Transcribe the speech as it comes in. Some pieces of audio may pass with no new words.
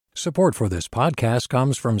Support for this podcast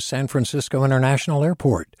comes from San Francisco International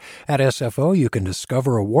Airport. At SFO, you can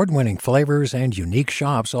discover award-winning flavors and unique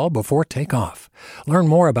shops all before takeoff. Learn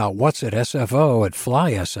more about what's at SFO at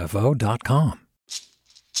flysfo.com.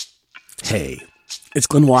 Hey, it's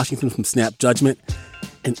Glenn Washington from Snap Judgment.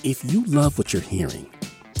 And if you love what you're hearing,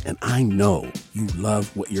 and I know you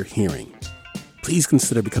love what you're hearing, please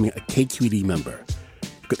consider becoming a KQED member.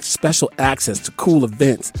 Get special access to cool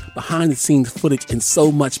events, behind-the-scenes footage, and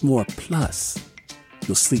so much more. Plus,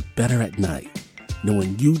 you'll sleep better at night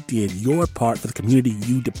knowing you did your part for the community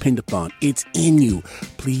you depend upon. It's in you.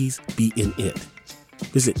 Please be in it.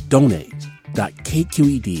 Visit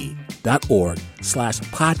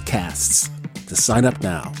donate.kqed.org/podcasts to sign up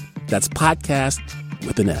now. That's podcast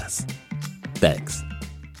with an S. Thanks.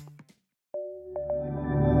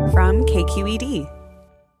 From KQED.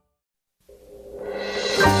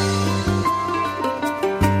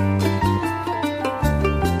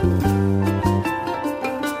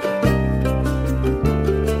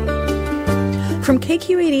 From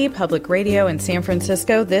KQED Public Radio in San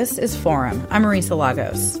Francisco, this is Forum. I'm Marisa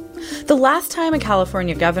Lagos. The last time a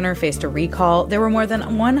California governor faced a recall, there were more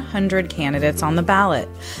than 100 candidates on the ballot.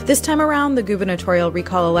 This time around, the gubernatorial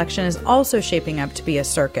recall election is also shaping up to be a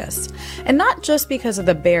circus. And not just because of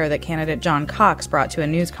the bear that candidate John Cox brought to a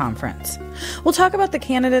news conference. We'll talk about the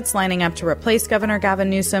candidates lining up to replace Governor Gavin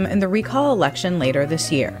Newsom in the recall election later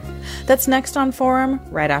this year. That's next on Forum,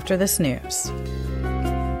 right after this news.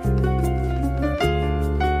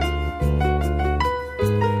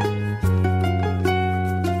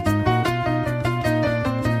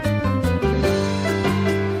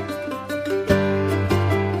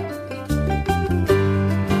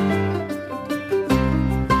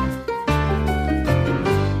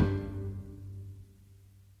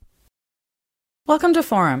 Welcome to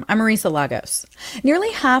Forum. I'm Marisa Lagos.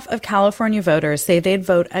 Nearly half of California voters say they'd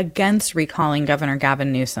vote against recalling Governor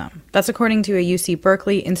Gavin Newsom. That's according to a UC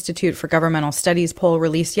Berkeley Institute for Governmental Studies poll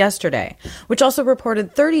released yesterday, which also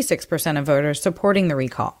reported 36% of voters supporting the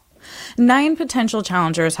recall. 9 potential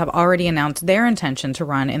challengers have already announced their intention to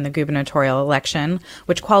run in the gubernatorial election,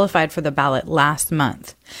 which qualified for the ballot last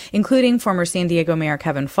month, including former San Diego Mayor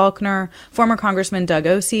Kevin Faulconer, former Congressman Doug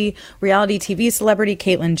Osee, reality TV celebrity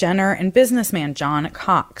Caitlyn Jenner, and businessman John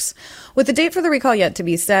Cox. With the date for the recall yet to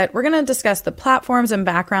be set, we're going to discuss the platforms and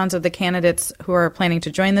backgrounds of the candidates who are planning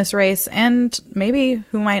to join this race and maybe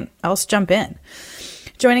who might else jump in.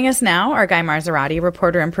 Joining us now are Guy Marzorati,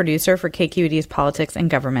 reporter and producer for KQED's Politics and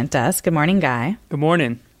Government Desk. Good morning, Guy. Good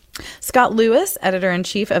morning. Scott Lewis,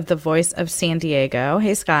 editor-in-chief of The Voice of San Diego.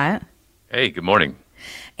 Hey, Scott. Hey, good morning.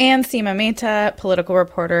 And Seema Mehta, political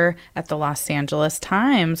reporter at the Los Angeles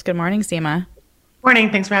Times. Good morning, Seema.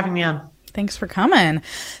 Morning. Thanks for having me on. Thanks for coming.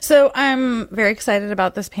 So I'm very excited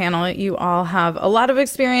about this panel. You all have a lot of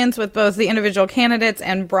experience with both the individual candidates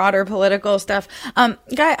and broader political stuff. Guy,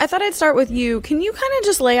 I thought I'd start with you. Can you kind of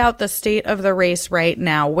just lay out the state of the race right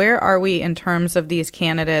now? Where are we in terms of these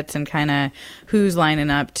candidates and kind of who's lining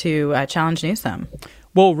up to challenge Newsom?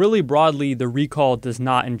 Well, really broadly, the recall does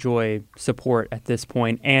not enjoy support at this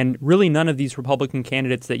point. And really none of these Republican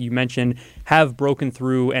candidates that you mentioned have broken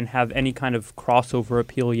through and have any kind of crossover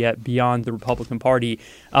appeal yet beyond the Republican Party.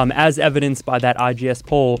 As evidenced by that IGS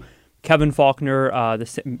poll, Kevin Faulconer,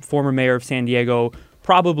 the former mayor of San Diego,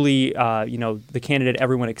 probably the candidate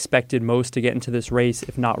everyone expected most to get into this race,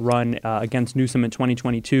 if not run against Newsom in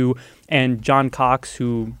 2022, and John Cox,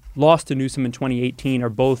 who lost to Newsom in 2018, are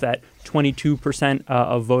both at 22%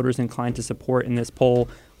 of voters inclined to support in this poll.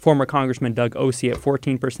 Former Congressman Doug Osee at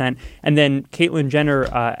 14%, and then Caitlyn Jenner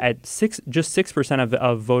at just 6%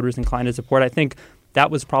 of voters inclined to support. I think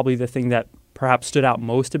that was probably the thing that perhaps stood out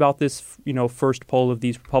most about this, first poll of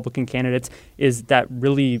these Republican candidates, is that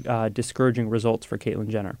really discouraging results for Caitlyn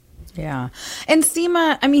Jenner. Yeah. And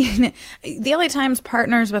Seema, I mean, the LA Times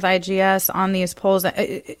partners with IGS on these polls.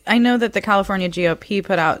 I know that the California GOP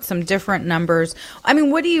put out some different numbers. I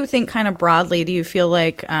mean, what do you think kind of broadly? Do you feel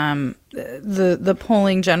like the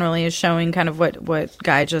polling generally is showing kind of what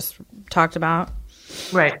Guy just talked about?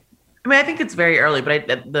 Right. I mean, I think it's very early, but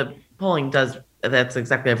the polling does. That's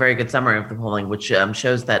exactly a very good summary of the polling, which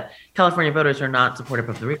shows that California voters are not supportive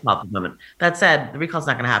of the recall at the moment. That said, the recall is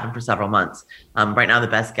not going to happen for several months. Right now, the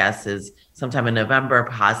best guess is sometime in November,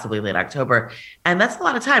 possibly late October. And that's a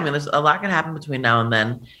lot of time. And there's a lot going to happen between now and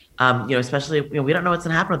then. Especially, we don't know what's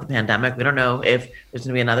going to happen with the pandemic. We don't know if there's going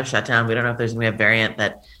to be another shutdown. We don't know if there's going to be a variant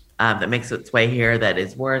that makes its way here that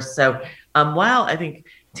is worse. So while I think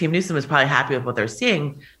Team Newsom is probably happy with what they're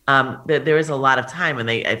seeing, there is a lot of time, and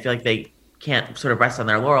I feel like they can't sort of rest on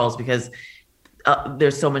their laurels because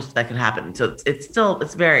there's so much that can happen. So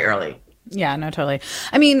it's very early. Yeah, no, totally.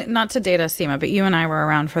 I mean, not to date us, Seema, but you and I were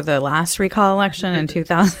around for the last recall election in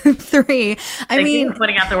 2003. Thank you for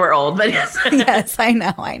pointing out that we're old, but yes. Yes, I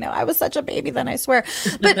know. I was such a baby then, I swear.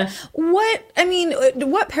 But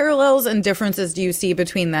what parallels and differences do you see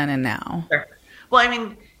between then and now? Sure. Well, I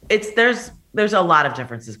mean, there's a lot of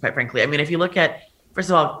differences, quite frankly. I mean, if you look at, first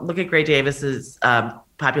of all, look at Gray Davis's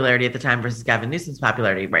popularity at the time versus Gavin Newsom's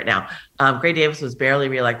popularity right now. Gray Davis was barely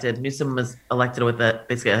reelected. Newsom was elected with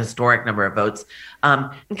basically a historic number of votes.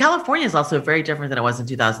 And California is also very different than it was in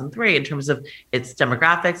 2003 in terms of its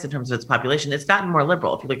demographics, in terms of its population. It's gotten more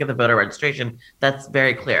liberal. If you look at the voter registration, that's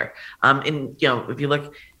very clear. If you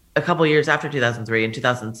look a couple of years after 2003, in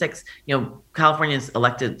 2006, California is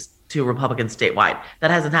elected to Republicans statewide.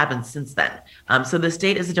 That hasn't happened since then. So the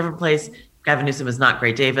state is a different place. Gavin Newsom is not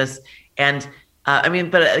Gray Davis. And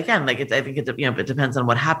but again, I think it depends on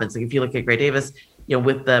what happens. Like if you look at Gray Davis,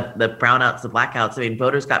 with the brownouts, the blackouts,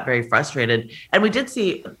 voters got very frustrated, and we did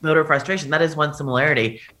see voter frustration. That is one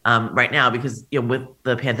similarity right now because with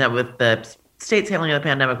the pandemic, with the states handling of the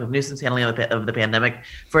pandemic, with Newsom's handling of the pandemic,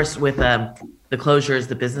 first with the closures,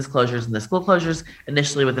 the business closures and the school closures,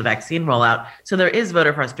 initially with the vaccine rollout. So there is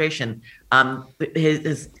voter frustration.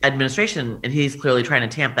 His administration, and he's clearly trying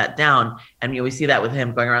to tamp that down. And we see that with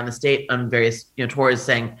him going around the state on various tours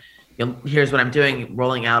saying, here's what I'm doing,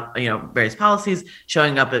 rolling out various policies,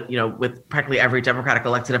 showing up at with practically every Democratic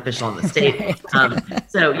elected official in the state.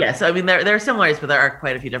 So there are similarities, but there are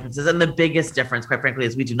quite a few differences. And the biggest difference, quite frankly,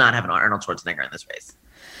 is we do not have an Arnold Schwarzenegger in this race.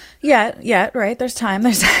 Yeah, right. There's time.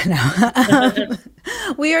 No.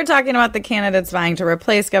 We are talking about the candidates vying to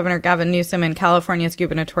replace Governor Gavin Newsom in California's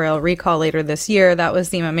gubernatorial recall later this year. That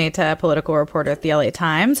was Seema Mehta, political reporter at the LA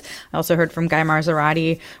Times. I also heard from Guy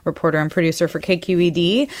Marzorati, reporter and producer for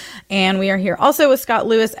KQED. And we are here also with Scott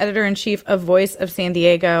Lewis, editor-in-chief of Voice of San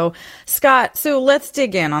Diego. Scott, so let's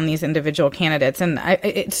dig in on these individual candidates. And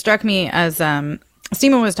it struck me as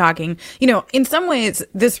Seema was talking, in some ways,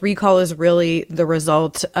 this recall is really the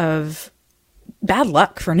result of bad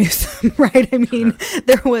luck for Newsom, right? I mean,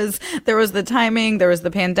 there was the timing, there was the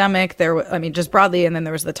pandemic, just broadly, and then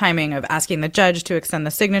there was the timing of asking the judge to extend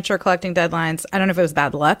the signature collecting deadlines. I don't know if it was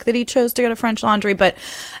bad luck that he chose to go to French Laundry, but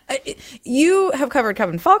you have covered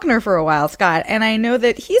Kevin Faulconer for a while, Scott, and I know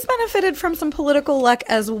that he's benefited from some political luck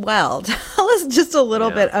as well. Tell us just a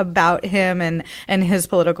little bit about him and his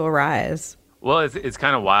political rise. Well, it's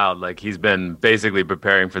kind of wild. Like, he's been basically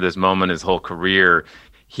preparing for this moment his whole career.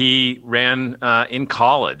 He ran in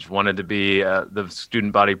college, wanted to be the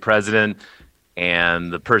student body president,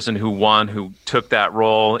 and the person who took that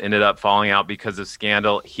role ended up falling out because of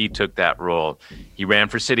scandal. He took that role. He ran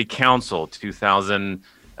for city council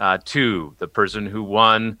 2002. The person who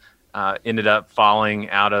won ended up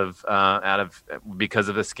falling out of because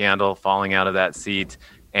of the scandal, falling out of that seat.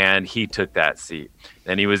 And he took that seat.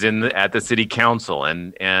 Then he was at the city council,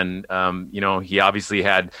 and he obviously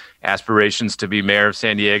had aspirations to be mayor of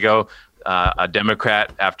San Diego. A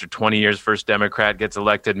Democrat, after 20 years, first Democrat gets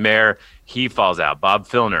elected mayor. He falls out. Bob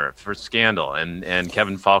Filner for scandal, and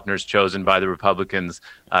Kevin Faulconer's chosen by the Republicans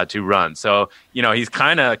to run. So he's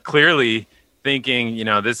kind of clearly thinking,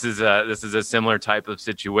 this is a similar type of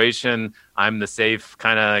situation. I'm the safe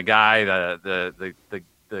kind of guy, the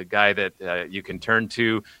guy that you can turn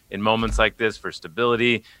to in moments like this for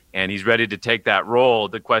stability, and he's ready to take that role.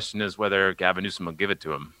 The question is whether Gavin Newsom will give it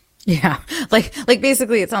to him. Yeah, like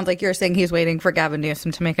basically, it sounds like you're saying he's waiting for Gavin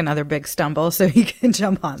Newsom to make another big stumble so he can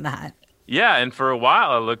jump on that. Yeah, and for a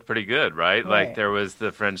while it looked pretty good, right? Like there was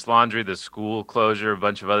the French Laundry, the school closure, a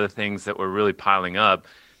bunch of other things that were really piling up.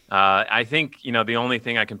 I think the only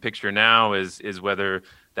thing I can picture now is whether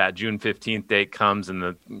that June 15th date comes and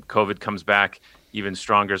the COVID comes back even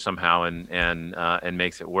stronger somehow and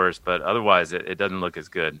makes it worse. But otherwise, it doesn't look as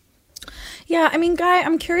good. Yeah, I mean, Guy,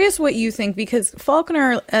 I'm curious what you think, because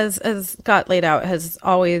Faulconer, as Scott laid out, has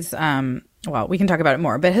always, well, we can talk about it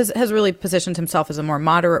more, but has really positioned himself as a more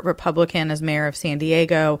moderate Republican as mayor of San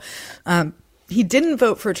Diego. He didn't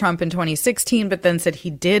vote for Trump in 2016, but then said he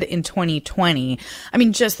did in 2020. I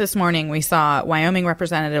mean, just this morning, we saw Wyoming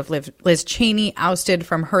Representative Liz Cheney ousted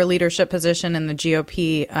from her leadership position in the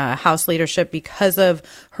GOP House leadership because of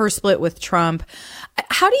her split with Trump.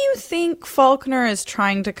 How do you think Faulconer is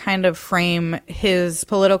trying to kind of frame his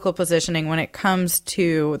political positioning when it comes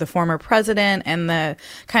to the former president and the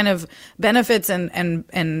kind of benefits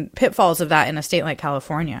and pitfalls of that in a state like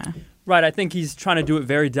California? Right. I think he's trying to do it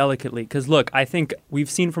very delicately because, look, I think we've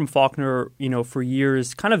seen from Faulconer, for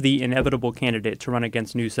years, kind of the inevitable candidate to run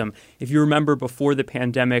against Newsom. If you remember before the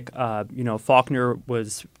pandemic, Faulconer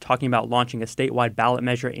was talking about launching a statewide ballot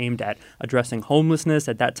measure aimed at addressing homelessness.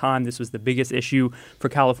 At that time, this was the biggest issue for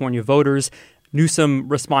California voters. Newsom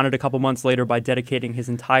responded a couple months later by dedicating his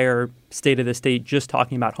entire State of the State just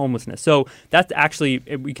talking about homelessness. So that's actually,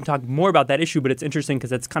 we can talk more about that issue, but it's interesting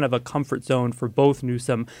because it's kind of a comfort zone for both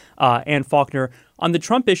Newsom and Faulconer. On the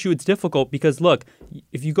Trump issue, it's difficult because, look,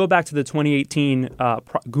 if you go back to the 2018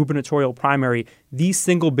 gubernatorial primary, the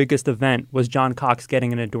single biggest event was John Cox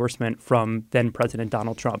getting an endorsement from then President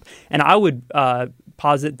Donald Trump. And I would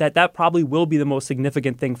posit that probably will be the most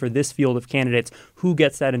significant thing for this field of candidates who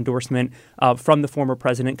gets that endorsement from the former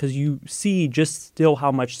president, because you see just still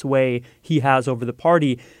how much sway he has over the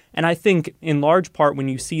party. And I think in large part when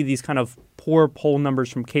you see these kind of poor poll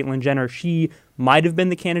numbers from Caitlyn Jenner, she might have been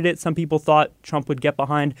the candidate some people thought Trump would get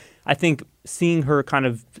behind. I think seeing her kind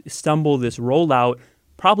of stumble this rollout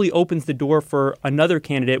probably opens the door for another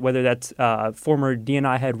candidate, whether that's former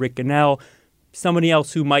DNI head Rick Gonell, somebody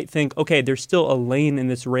else who might think, okay, there's still a lane in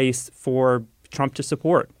this race for Trump to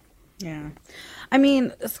support. Yeah. I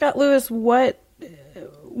mean, Scott Lewis,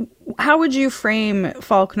 how would you frame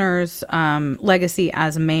Faulconer's legacy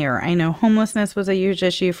as mayor? I know homelessness was a huge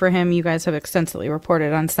issue for him. You guys have extensively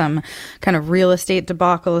reported on some kind of real estate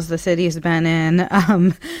debacles the city's been in.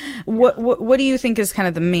 What do you think is kind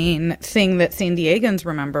of the main thing that San Diegans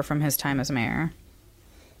remember from his time as mayor?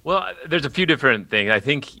 Well, there's a few different things. I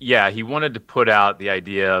think, he wanted to put out the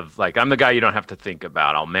idea of, like, I'm the guy you don't have to think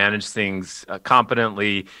about. I'll manage things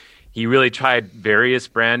competently. He really tried various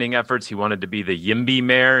branding efforts. He wanted to be the YIMBY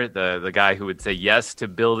mayor, the guy who would say yes to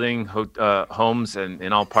building homes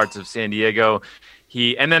in all parts of San Diego.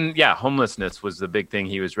 Homelessness was the big thing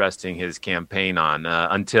he was resting his campaign on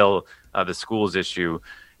until the schools issue.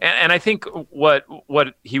 And I think what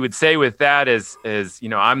he would say with that is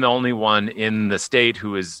I'm the only one in the state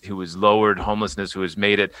who has lowered homelessness, who has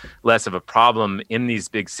made it less of a problem in these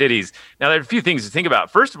big cities. Now, there are a few things to think about.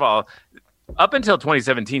 First of all, up until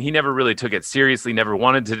 2017, he never really took it seriously, never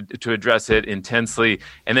wanted to address it intensely.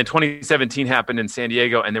 And then 2017 happened in San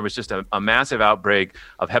Diego, and there was just a massive outbreak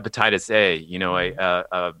of hepatitis A,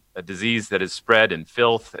 a disease that is spread in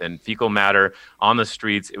filth and fecal matter on the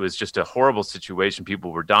streets. It was just a horrible situation.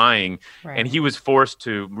 People were dying, right. And he was forced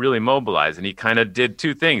to really mobilize. And he kind of did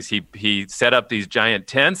two things. He set up these giant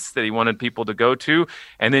tents that he wanted people to go to,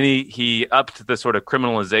 and then he upped the sort of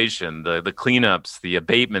criminalization, the cleanups, the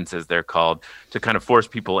abatements, as they're called, to kind of force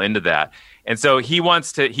people into that. And so he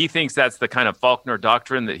thinks that's the kind of Faulconer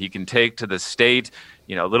doctrine that he can take to the state,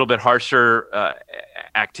 a little bit harsher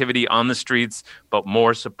activity on the streets, but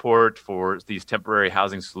more support for these temporary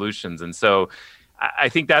housing solutions. And so I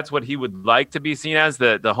think that's what he would like to be seen as.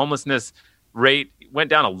 The homelessness rate went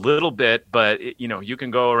down a little bit, but you can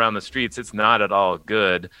go around the streets. It's not at all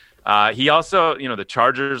good. He also, the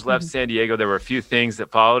Chargers left San Diego. There were a few things that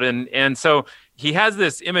followed. And so he has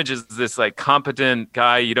this image as this like competent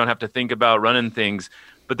guy you don't have to think about running things.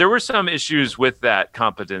 But there were some issues with that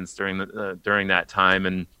competence during that time.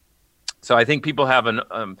 And so I think people have an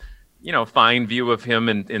fine view of him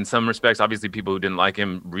in some respects. Obviously, people who didn't like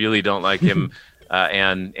him really don't like him.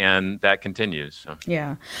 And that continues. So.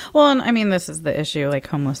 Yeah. Well, and I mean, this is the issue. Like,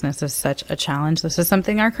 homelessness is such a challenge. This is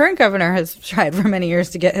something our current governor has tried for many years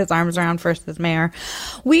to get his arms around first as mayor.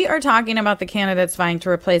 We are talking about the candidates vying to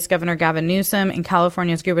replace Governor Gavin Newsom in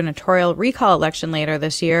California's gubernatorial recall election later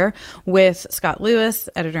this year with Scott Lewis,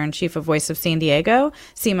 editor-in-chief of Voice of San Diego,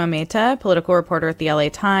 Seema Mehta, political reporter at the LA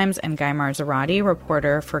Times, and Guy Marzorati,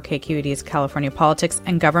 reporter for KQED's California Politics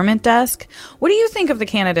and Government Desk. What do you think of the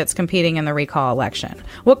candidates competing in the recall election?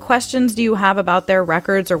 What questions do you have about their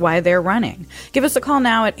records or why they're running? Give us a call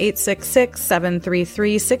now at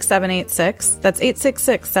 866-733-6786. That's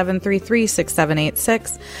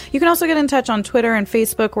 866-733-6786. You can also get in touch on Twitter and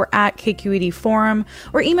Facebook. We're at KQED Forum,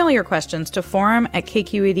 or email your questions to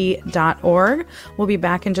forum@kqed.org. We'll be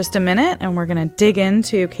back in just a minute, and we're going to dig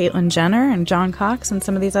into Caitlyn Jenner and John Cox and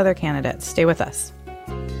some of these other candidates. Stay with us.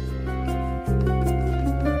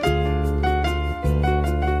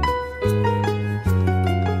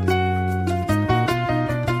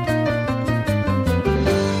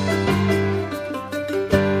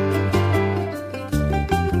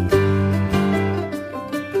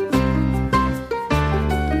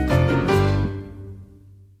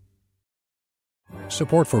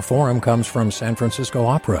 Support for Forum comes from San Francisco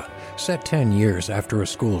Opera. Set 10 years after a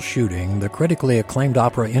school shooting, the critically acclaimed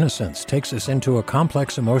opera Innocence takes us into a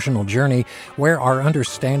complex emotional journey where our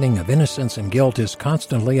understanding of innocence and guilt is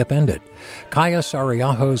constantly upended. Kaya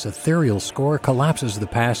Sariaho's ethereal score collapses the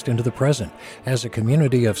past into the present as a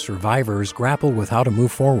community of survivors grapple with how to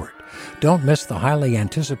move forward. Don't miss the highly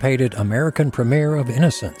anticipated American premiere of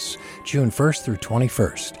Innocence, June 1st through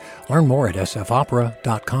 21st. Learn more at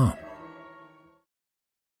sfopera.com.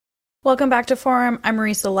 Welcome back to Forum. I'm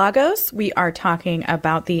Marisa Lagos. We are talking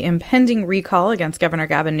about the impending recall against Governor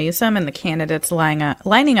Gavin Newsom and the candidates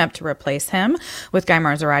lining up to replace him, with Guy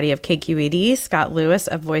Marzorati of KQED, Scott Lewis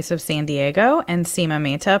of Voice of San Diego, and Seema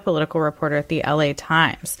Mehta, political reporter at the LA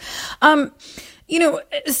Times.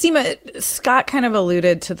 Seema, Scott kind of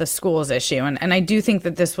alluded to the schools issue, and I do think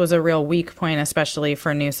that this was a real weak point, especially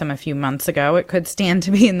for Newsom a few months ago. It could stand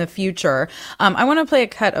to be in the future. I want to play a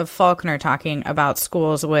cut of Faulconer talking about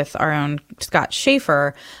schools with our own Scott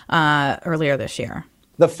Schaefer earlier this year.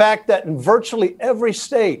 The fact that in virtually every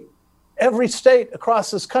state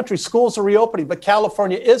across this country, schools are reopening, but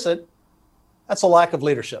California isn't, that's a lack of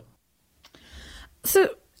leadership. So,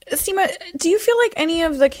 Seema, do you feel like any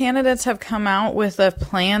of the candidates have come out with a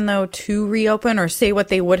plan, though, to reopen or say what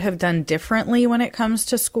they would have done differently when it comes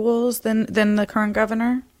to schools than the current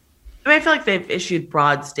governor? I feel like they've issued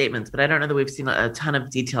broad statements, but I don't know that we've seen a ton of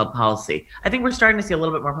detailed policy. I think we're starting to see a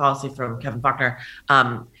little bit more policy from Kevin Faulconer,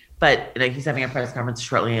 but he's having a press conference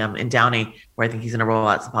shortly in Downey, where I think he's going to roll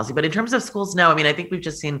out some policy. But in terms of schools, no. I think we've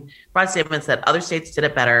just seen broad statements that other states did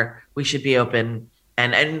it better. We should be open.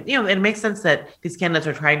 And it makes sense that these candidates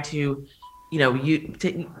are trying to, I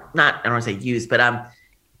don't want to say use, but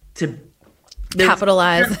to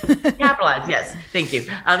capitalize. Capitalize, yes. Thank you.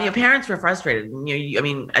 Parents were frustrated.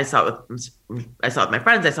 I saw it with my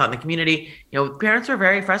friends. I saw it in the community. Parents were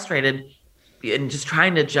very frustrated and just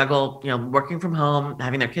trying to juggle, working from home,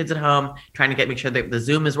 having their kids at home, trying to make sure that the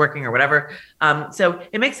Zoom is working or whatever. So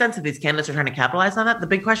it makes sense that these candidates are trying to capitalize on that. The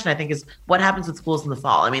big question, I think, is what happens with schools in the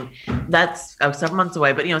fall? That's several months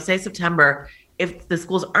away, but, say September, if the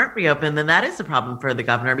schools aren't reopened, then that is a problem for the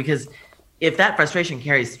governor, because if that frustration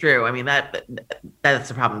carries through,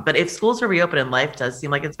 that's a problem. But if schools are reopened and life does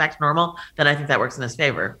seem like it's back to normal, then I think that works in his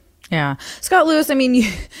favor. Yeah. Scott Lewis,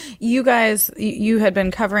 you guys, you had been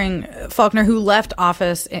covering Faulconer, who left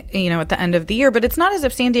office, at the end of the year, but it's not as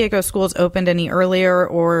if San Diego schools opened any earlier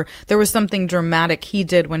or there was something dramatic he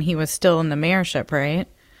did when he was still in the mayorship, right?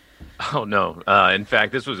 Oh, no. In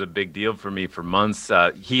fact, this was a big deal for me for months.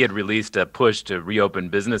 He had released a push to reopen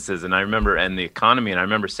businesses, and the economy, and I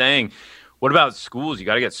remember saying, what about schools? You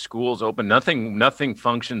got to get schools open. Nothing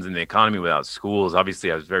functions in the economy without schools. Obviously,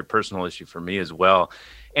 it was a very personal issue for me as well.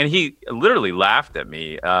 And he literally laughed at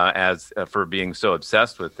me for being so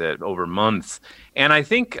obsessed with it over months. And I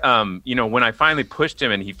think, when I finally pushed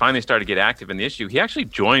him and he finally started to get active in the issue, he actually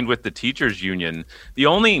joined with the teachers union. The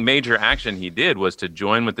only major action he did was to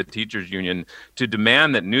join with the teachers union to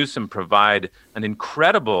demand that Newsom provide an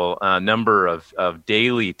incredible number of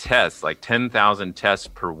daily tests, like 10,000 tests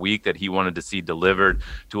per week that he wanted to see delivered,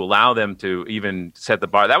 to allow them to even set the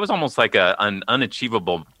bar. That was almost like an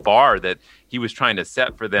unachievable bar that he was trying to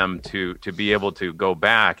set for them to be able to go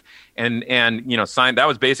back and sign. That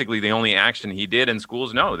was basically the only action he did. And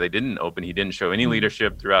schools, no, they didn't open. He didn't show any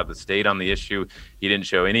leadership throughout the state on the issue. He didn't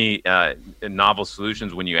show any novel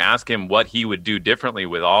solutions. When you ask him what he would do differently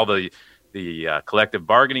with all the collective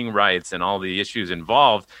bargaining rights and all the issues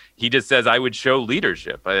involved, he just says, I would show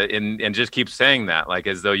leadership, and just keeps saying that, like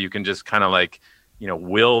as though you can just kind of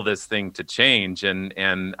will this thing to change.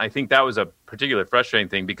 And I think that was a particularly frustrating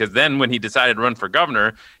thing, because then when he decided to run for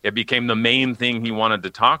governor, it became the main thing he wanted to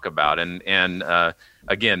talk about. And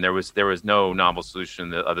again, there was no novel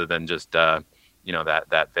solution other than just that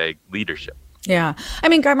vague leadership. Yeah. Guy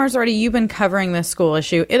Marzorati, you've been covering this school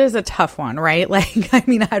issue. It is a tough one, right?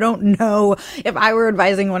 I don't know if I were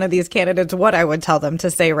advising one of these candidates what I would tell them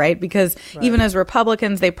to say, right? Because even as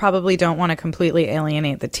Republicans, they probably don't want to completely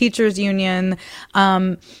alienate the teachers union.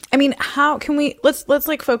 How can we, let's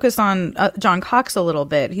focus on John Cox a little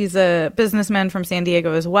bit. He's a businessman from San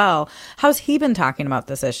Diego as well. How's he been talking about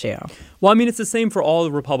this issue? Well, it's the same for all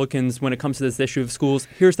the Republicans when it comes to this issue of schools.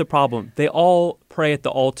 Here's the problem. They all pray at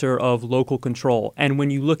the altar of local control. And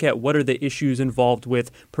when you look at what are the issues involved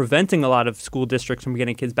with preventing a lot of school districts from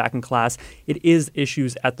getting kids back in class, it is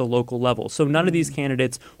issues at the local level. So none of these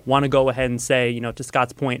candidates want to go ahead and say, to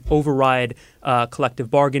Scott's point, override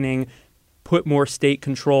collective bargaining, put more state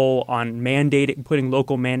control on mandating, putting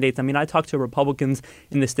local mandates. I talked to Republicans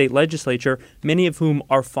in the state legislature, many of whom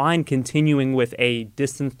are fine continuing with a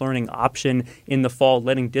distance learning option in the fall,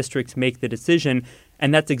 letting districts make the decision.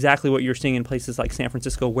 And that's exactly what you're seeing in places like San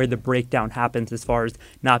Francisco, where the breakdown happens as far as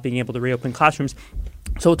not being able to reopen classrooms.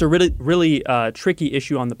 So it's a really tricky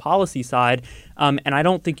issue on the policy side. And I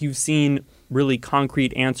don't think you've seen really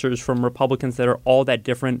concrete answers from Republicans that are all that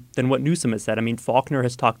different than what Newsom has said. I mean, Faulconer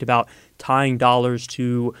has talked about tying dollars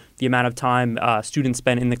to the amount of time students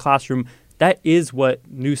spend in the classroom. That is what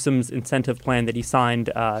Newsom's incentive plan that he signed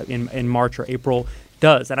in March or April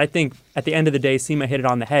does. And I think at the end of the day, Seema hit it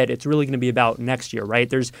on the head. It's really going to be about next year, right?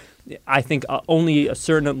 There's, I think, only a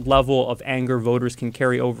certain level of anger voters can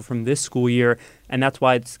carry over from this school year. And that's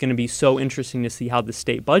why it's going to be so interesting to see how the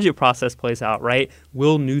state budget process plays out, right?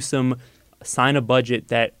 Will Newsom sign a budget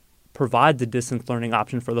that provides a distance learning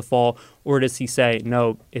option for the fall, or does he say,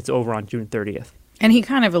 no, it's over on June 30th? And he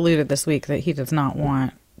kind of alluded this week that he does not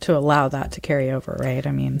want to allow that to carry over, right?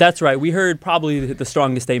 I mean, that's right. We heard probably the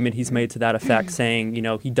strongest statement he's made to that effect, saying,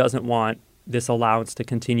 he doesn't want this allowance to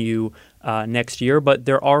continue next year. But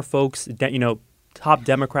there are folks, top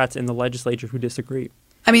Democrats in the legislature who disagree.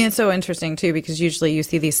 I mean, it's so interesting, too, because usually you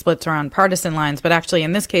see these splits around partisan lines. But actually,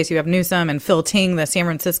 in this case, you have Newsom and Phil Ting, the San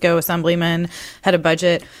Francisco assemblyman, head of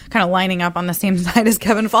budget, kind of lining up on the same side as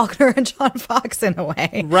Kevin Faulconer and John Cox in a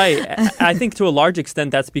way. Right. I think to a large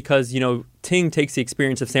extent that's because, Ting takes the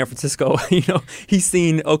experience of San Francisco. He's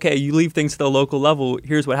seen, okay, you leave things to the local level.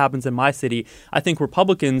 Here's what happens in my city. I think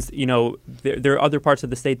Republicans, there are other parts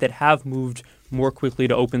of the state that have moved more quickly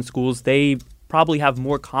to open schools. They probably have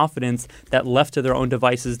more confidence that left to their own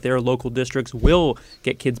devices, their local districts will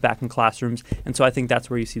get kids back in classrooms. And so I think that's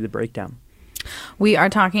where you see the breakdown. We are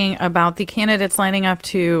talking about the candidates lining up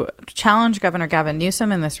to challenge Governor Gavin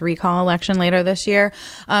Newsom in this recall election later this year.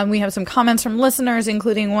 We have some comments from listeners,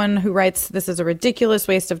 including one who writes, "This is a ridiculous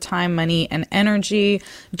waste of time, money, and energy."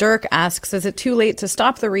 Dirk asks, "Is it too late to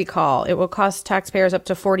stop the recall? It will cost taxpayers up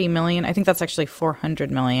to $40 million. I think that's actually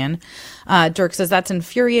 $400 million. Dirk says, "That's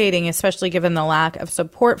infuriating, especially given the lack of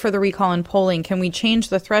support for the recall in polling. Can we change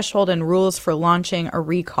the threshold and rules for launching a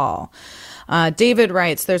recall?" David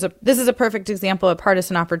writes, "This is a perfect example of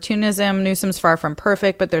partisan opportunism. Newsom's far from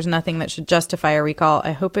perfect, but there's nothing that should justify a recall.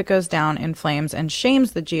 I hope it goes down in flames and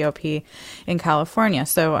shames the GOP in California."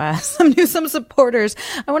 So some Newsom supporters.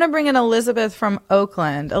 I want to bring in Elizabeth from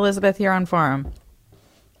Oakland. Elizabeth, you're on Forum.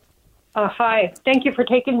 Hi. Thank you for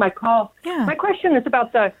taking my call. Yeah. My question is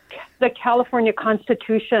about the California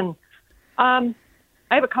Constitution. I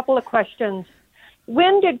have a couple of questions.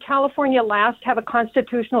 When did California last have a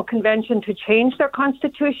constitutional convention to change their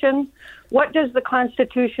constitution? What does the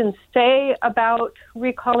Constitution say about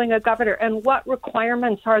recalling a governor, and what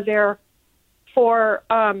requirements are there for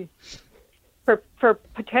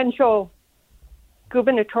potential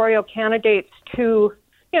gubernatorial candidates to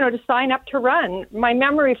sign up to run? My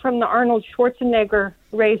memory from the Arnold Schwarzenegger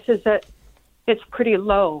race is that it's pretty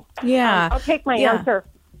low. Yeah. I'll take my answer.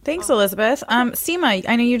 Thanks, Elizabeth. Seema,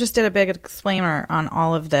 I know you just did a big explainer on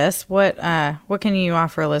all of this. What can you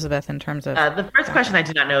offer, Elizabeth, in terms of the first question? I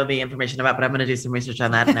do not know the information about, but I'm going to do some research on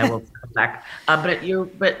that, and I will come back. But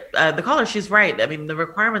the caller, she's right. I mean, the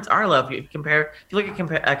requirements are low. If you look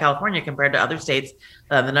at California compared to other states,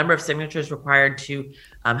 the number of signatures required to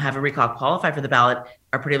have a recall qualify for the ballot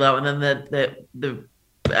are pretty low, and then the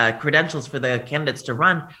credentials for the candidates to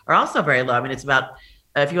run are also very low. I mean, it's about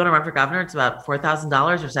if you want to run for governor, it's about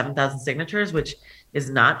 $4,000 or 7,000 signatures, which is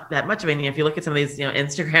not that much. I mean, if you look at some of these,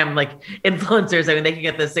 Instagram influencers, I mean, they can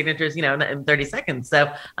get those signatures, in 30 seconds.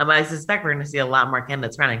 So I suspect we're going to see a lot more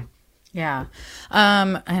candidates running. Yeah.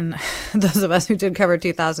 And those of us who did cover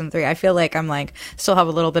 2003, I feel like I'm still have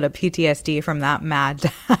a little bit of PTSD from that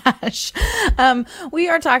mad dash. We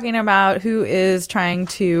are talking about who is trying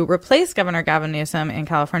to replace Governor Gavin Newsom in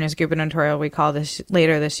California's gubernatorial recall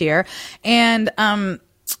later this year. And,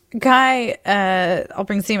 Guy, I'll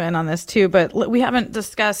bring Seema in on this too, but we haven't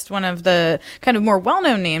discussed one of the kind of more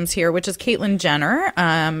well-known names here, which is Caitlyn Jenner,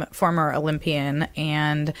 former Olympian,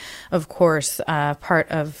 and of course,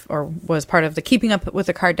 was part of the Keeping Up with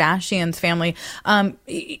the Kardashians family.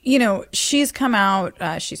 She's come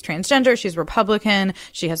out, she's transgender, she's Republican,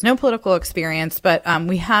 she has no political experience, but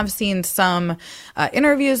we have seen some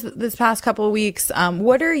interviews this past couple of weeks. Can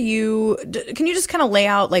you just kind of lay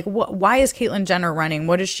out, why is Caitlyn Jenner running?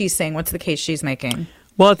 What is she saying? What's the case she's making?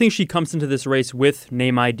 Well, I think she comes into this race with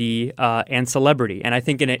name ID and celebrity. And I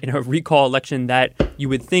think in a recall election that you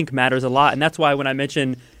would think matters a lot. And that's why when I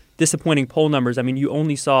mentioned disappointing poll numbers, I mean, you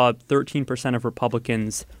only saw 13% of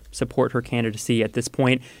Republicans support her candidacy at this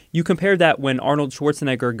point. You compare that when Arnold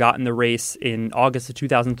Schwarzenegger got in the race in August of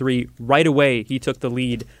 2003, right away he took the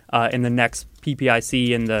lead in the next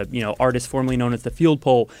PPIC and the artist formerly known as the field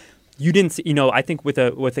poll. You didn't see, I think with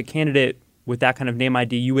a candidate with that kind of name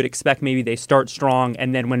ID, you would expect maybe they start strong,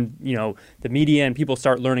 and then when, the media and people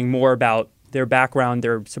start learning more about their background,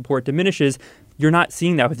 their support diminishes. You're not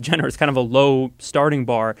seeing that with Jenner. It's kind of a low starting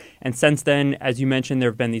bar. And since then, as you mentioned, there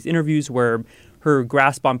have been these interviews where her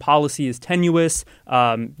grasp on policy is tenuous.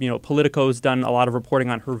 Politico's done a lot of reporting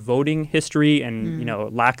on her voting history and,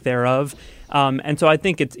 lack thereof. And so I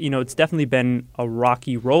think it's definitely been a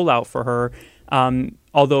rocky rollout for her.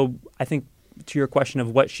 Although I think to your question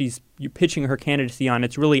of what you're pitching her candidacy on,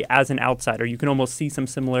 it's really as an outsider. You can almost see some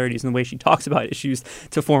similarities in the way she talks about issues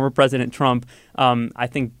to former President Trump. I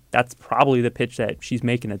think that's probably the pitch that she's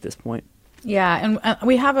making at this point. Yeah, and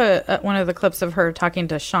we have one of the clips of her talking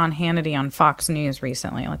to Sean Hannity on Fox News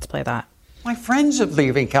recently. Let's play that. My friends are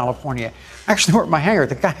leaving California. Actually, we're at my hangar.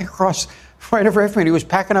 The guy across right over from me, he was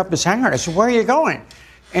packing up his hangar. I said, "Where are you going?"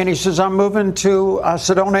 And he says, "I'm moving to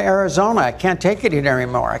Sedona, Arizona. I can't take it here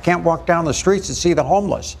anymore. I can't walk down the streets and see the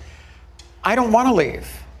homeless." I don't want to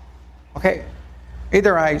leave. Okay,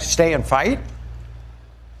 either I stay and fight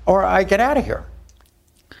or I get out of here.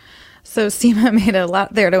 So Seema made a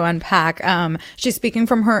lot there to unpack. She's speaking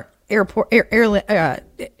from her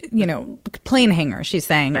plane hangar, she's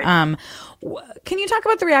saying. Right. Can you talk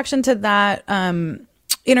about the reaction to that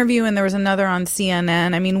interview? And there was another on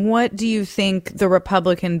CNN. I mean, what do you think the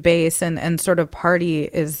Republican base and sort of party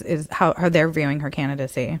is how they're viewing her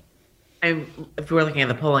candidacy? If we're looking at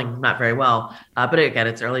the polling, not very well. But again,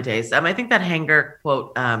 it's early days. I think that hangar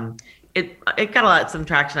quote, it got some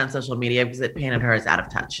traction on social media because it painted her as out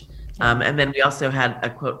of touch. And then we also had a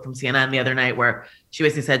quote from CNN the other night where she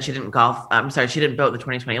basically said she didn't golf. She didn't vote in the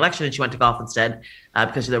 2020 election and she went to golf instead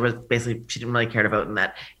because she didn't really care to vote in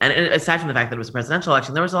that. And aside from the fact that it was a presidential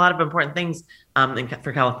election, there was a lot of important things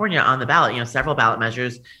for California on the ballot. Several ballot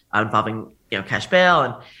measures involving cash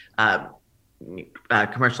bail and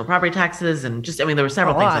commercial property taxes and there were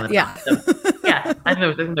several things on the ballot. So, yeah, I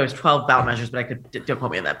think there was 12 ballot measures, but don't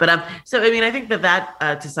quote me on that. But I think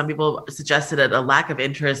that to some people suggested a lack of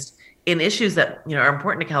interest in issues that are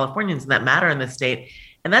important to Californians and that matter in this state.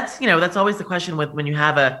 And that's always the question when you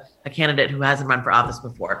have a candidate who hasn't run for office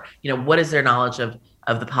before. What is their knowledge of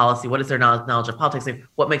the policy? What is their knowledge of politics?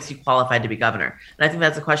 What makes you qualified to be governor? And I think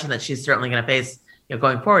that's a question that she's certainly going to face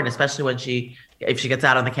going forward, especially when if she gets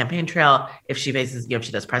out on the campaign trail, if she faces if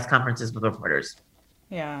she does press conferences with reporters.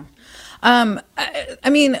 Yeah. Obviously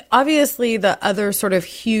the other sort of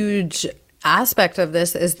huge aspect of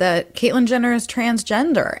this is that Caitlyn Jenner is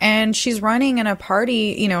transgender and she's running in a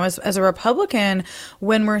party, as a Republican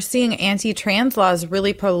when we're seeing anti-trans laws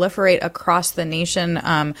really proliferate across the nation,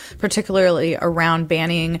 particularly around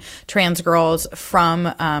banning trans girls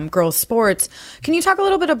from girls' sports. Can you talk a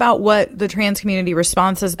little bit about what the trans community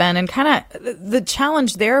response has been and kind of the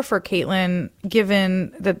challenge there for Caitlyn,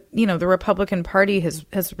 given that, the Republican Party has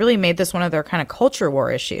really made this one of their kind of culture war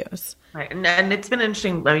issues? Right. And it's been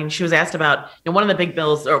interesting. She was asked about one of the big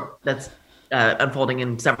bills that's unfolding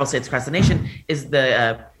in several states across the nation is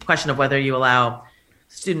the question of whether you allow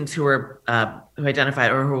students who were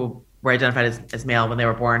identified as male when they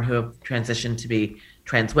were born, who have transitioned to be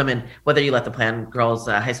trans women, whether you let them play on girls'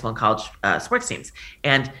 high school and college sports teams.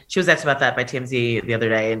 And she was asked about that by TMZ the other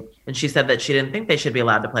day, and she said that she didn't think they should be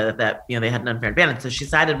allowed to play that they had an unfair advantage. So she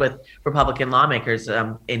sided with Republican lawmakers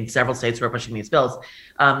in several states who are pushing these bills.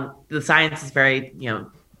 The science is very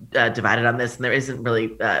divided on this, and there isn't really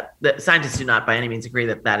the scientists do not by any means agree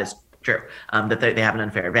that is true, that they have an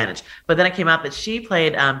unfair advantage. But then it came out that she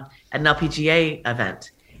played at an LPGA event.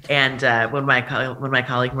 And when my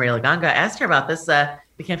colleague Maria Laganga asked her about this, the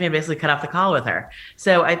campaign basically cut off the call with her.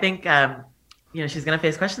 So I think she's going to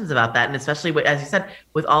face questions about that, and especially as you said,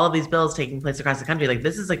 with all of these bills taking place across the country,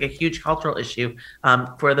 this is a huge cultural issue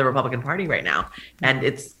for the Republican Party right now, and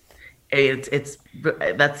it's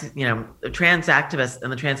that's the trans activists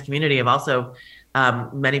and the trans community have also.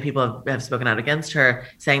 Many people have spoken out against her,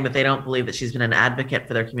 saying that they don't believe that she's been an advocate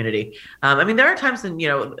for their community. There are times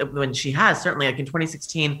when she has, certainly like in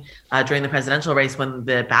 2016 during the presidential race when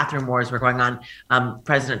the bathroom wars were going on,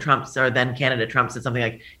 President Trump, or then candidate Trump, said something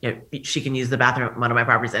like, she can use the bathroom at one of my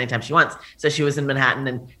properties anytime she wants. So she was in Manhattan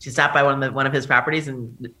and she stopped by one of his properties,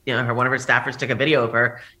 and one of her staffers took a video of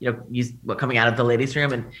her, coming out of the ladies'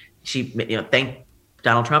 room, and she thanked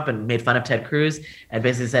Donald Trump and made fun of Ted Cruz and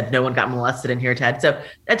basically said, "No one got molested in here, Ted." So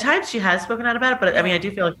at times she has spoken out about it, but I do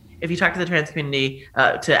feel like if you talk to the trans community,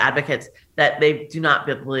 to advocates, that they do not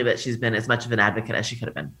believe that she's been as much of an advocate as she could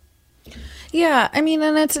have been. Yeah, and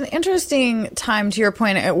it's an interesting time, to your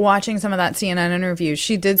point, at watching some of that CNN interview.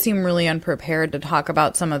 She did seem really unprepared to talk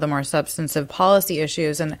about some of the more substantive policy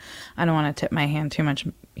issues, and I don't want to tip my hand too much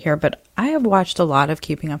here, but I have watched a lot of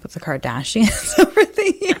Keeping Up with the Kardashians over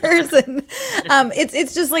years. And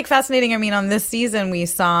it's just like fascinating. I mean, on this season, we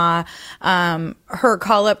saw her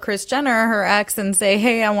call up Kris Jenner, her ex, and say,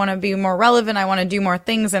 hey, I want to be more relevant. I want to do more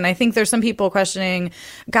things. And I think there's some people questioning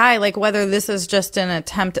Guy, like whether this is just an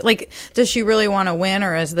attempt, like, does she really want to win,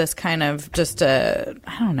 or is this kind of just a,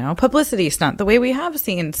 I don't know, publicity stunt, the way we have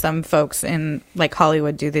seen some folks in like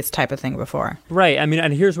Hollywood do this type of thing before? Right. I mean,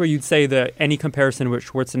 and here's where you'd say that any comparison with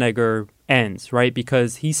Schwarzenegger ends, right?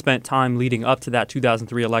 Because he spent time leading up to that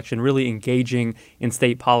 2003 election really engaging in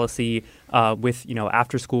state policy with,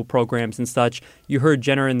 after-school programs and such. You heard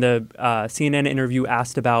Jenner in the CNN interview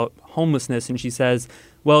asked about homelessness, and she says,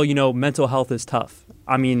 well, mental health is tough.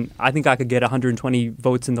 I mean, I think I could get 120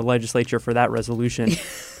 votes in the legislature for that resolution.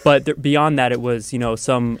 But beyond that, it was,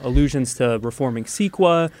 some allusions to reforming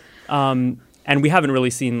CEQA. And we haven't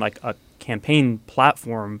really seen like a campaign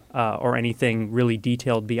platform or anything really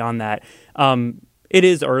detailed beyond that. It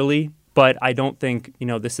is early, but I don't think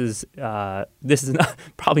this is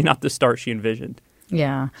probably not the start she envisioned.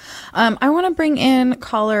 Yeah. I want to bring in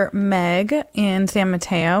caller Meg in San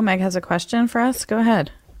Mateo. Meg has a question for us. Go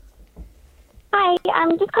ahead. Hi,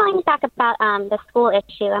 I'm just calling back about the school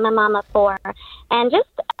issue. I'm a mom of 4, and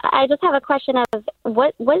I just have a question of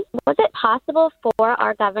was it possible for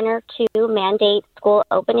our governor to mandate school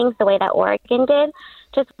openings the way that Oregon did?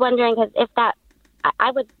 Just wondering, because if that,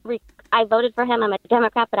 I voted for him. I'm a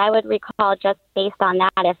Democrat, but I would recall just based on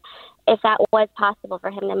that if that was possible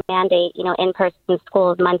for him to mandate, in-person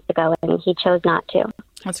schools months ago, and he chose not to.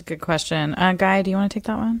 That's a good question. Guy, do you want to take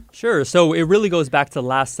that one? Sure. So it really goes back to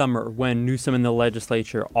last summer when Newsom and the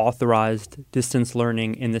legislature authorized distance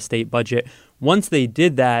learning in the state budget. Once they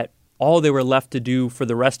did that, all they were left to do for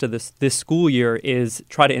the rest of this school year is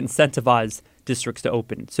try to incentivize districts to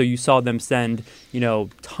open. So you saw them send,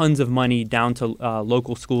 tons of money down to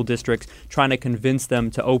local school districts, trying to convince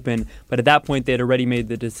them to open. But at that point, they had already made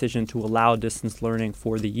the decision to allow distance learning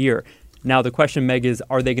for the year. Now, the question, Meg, is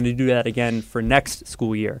are they going to do that again for next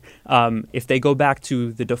school year? If they go back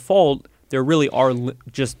to the default, there really are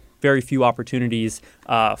just very few opportunities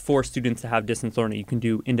for students to have distance learning. You can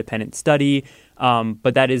do independent study,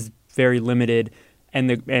 but that is very limited. And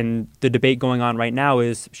the debate going on right now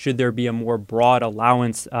is, should there be a more broad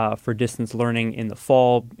allowance for distance learning in the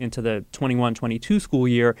fall into the 21-22 school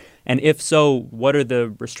year? And if so, what are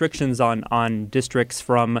the restrictions on districts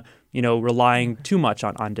from relying too much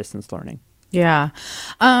on distance learning? Yeah.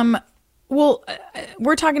 Well,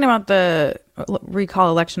 we're talking about the recall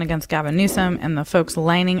election against Gavin Newsom and the folks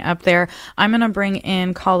lining up there. I'm going to bring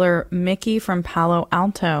in caller Mickey from Palo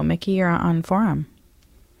Alto. Mickey, you're on Forum.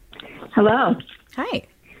 Hello. Hi.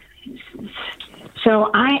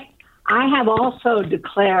 So I have also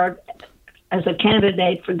declared as a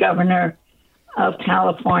candidate for governor of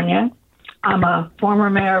California. I'm a former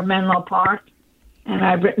mayor of Menlo Park, and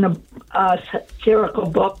I've written a satirical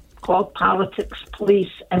book called Politics,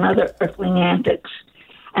 Police, and Other Earthling Antics.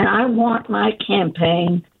 And I want my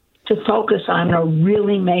campaign to focus on the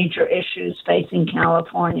really major issues facing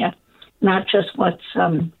California, not just what's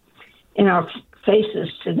in our faces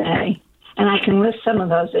today. And I can list some of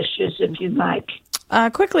those issues if you'd like.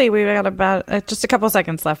 Quickly, we've got about just a couple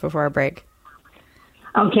seconds left before our break.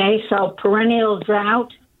 Okay, so perennial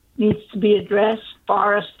drought needs to be addressed.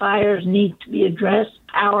 Forest fires need to be addressed.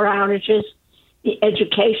 Power outages, the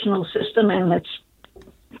educational system and its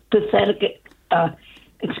pathetic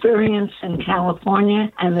experience in California,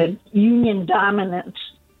 and the union dominance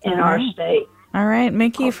in our state. All right,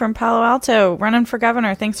 Mickey from Palo Alto, running for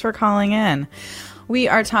governor. Thanks for calling in. We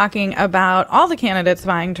are talking about all the candidates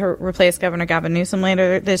vying to replace Governor Gavin Newsom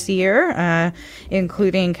later this year,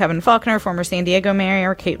 including Kevin Faulconer, former San Diego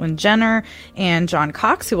Mayor, Caitlyn Jenner, and John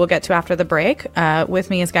Cox, who we'll get to after the break. With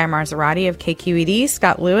me is Guy Marzorati of KQED,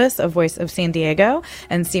 Scott Lewis of Voice of San Diego,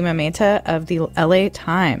 and Seema Mehta of the LA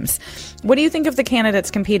Times. What do you think of the candidates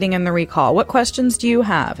competing in the recall? What questions do you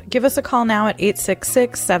have? Give us a call now at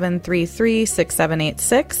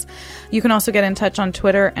 866-733-6786. You can also get in touch on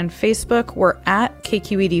Twitter and Facebook. We're at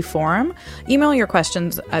KQED Forum. Email your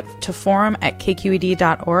questions to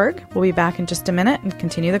forum@kqed.org. We'll be back in just a minute and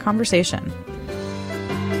continue the conversation.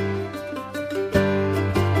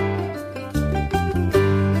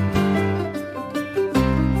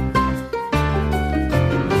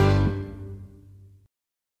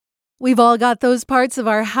 We've all got those parts of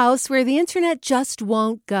our house where the internet just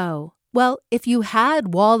won't go. Well, if you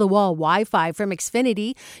had wall-to-wall Wi-Fi from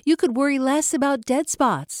Xfinity, you could worry less about dead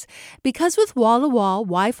spots. Because with wall-to-wall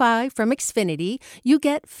Wi-Fi from Xfinity, you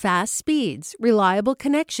get fast speeds, reliable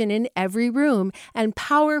connection in every room, and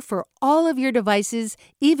power for all of your devices,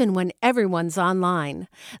 even when everyone's online.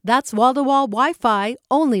 That's wall-to-wall Wi-Fi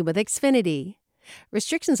only with Xfinity.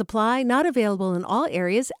 Restrictions apply, not available in all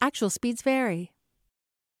areas. Actual speeds vary.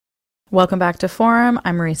 Welcome back to Forum.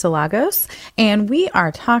 I'm Marisa Lagos, and we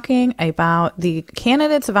are talking about the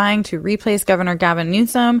candidates vying to replace Governor Gavin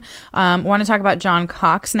Newsom. Want to talk about John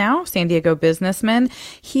Cox now, San Diego businessman.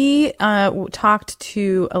 He talked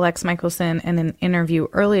to Alex Michelson in an interview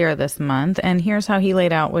earlier this month, and here's how he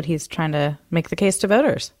laid out what he's trying to make the case to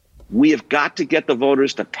voters. We have got to get the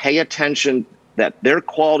voters to pay attention that their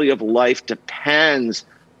quality of life depends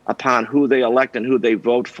upon who they elect and who they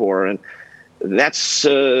vote for. And that's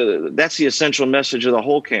the essential message of the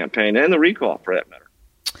whole campaign and the recall, for that matter.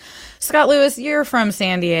 Scott Lewis, you're from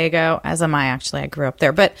San Diego, as am I, actually. I grew up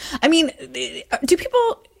there. But, I mean, do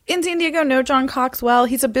people in San Diego know John Cox well?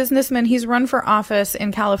 He's a businessman. He's run for office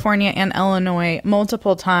in California and Illinois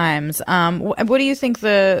multiple times. What do you think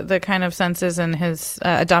the kind of sense is in his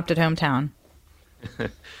adopted hometown?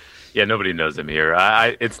 Yeah, nobody knows him here.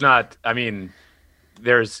 It's not, I mean...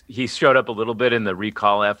 he showed up a little bit in the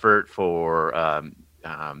recall effort for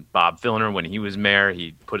Bob Filner when he was mayor.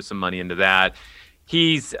 He put some money into that.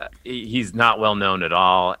 He's not well known at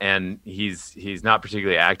all, and he's not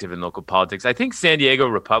particularly active in local politics. I think San Diego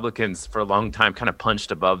Republicans for a long time kind of punched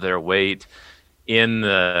above their weight in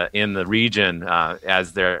the region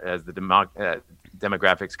as the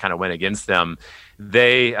demographics kind of went against them.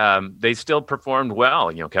 They still performed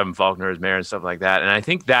well. Kevin Faulconer is mayor and stuff like that. And I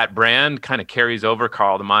think that brand kind of carries over.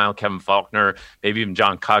 Carl DeMille, Kevin Faulconer, maybe even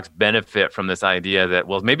John Cox benefit from this idea that,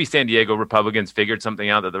 well, maybe San Diego Republicans figured something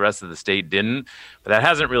out that the rest of the state didn't, but that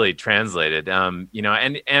hasn't really translated. And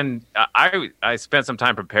I spent some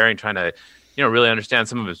time preparing, trying to, really understand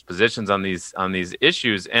some of his positions on these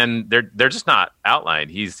issues, and they're just not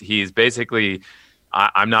outlined. He's basically,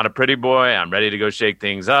 I'm not a pretty boy. I'm ready to go shake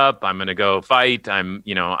things up. I'm going to go fight. I'm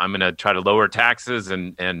going to try to lower taxes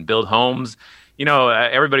and build homes.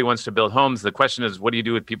 Everybody wants to build homes. The question is, what do you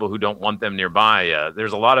do with people who don't want them nearby?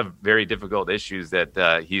 There's a lot of very difficult issues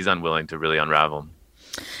that he's unwilling to really unravel.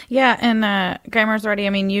 Yeah, and Guy Marzorati, I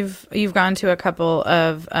mean, you've gone to a couple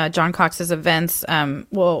of John Cox's events.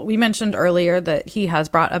 Well, we mentioned earlier that he has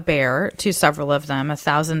brought a bear to several of them, a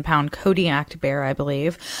 1,000-pound Kodiak bear, I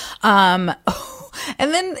believe.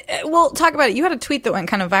 And then we'll talk about it. You had a tweet that went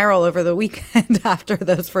kind of viral over the weekend after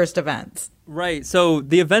those first events. Right. So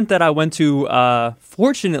the event that I went to,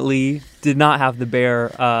 fortunately, did not have the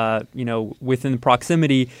bear, within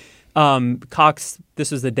proximity. Cox,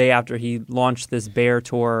 this was the day after he launched this bear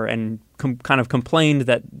tour and kind of complained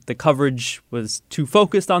that the coverage was too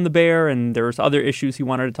focused on the bear and there was other issues he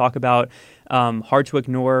wanted to talk about. Hard to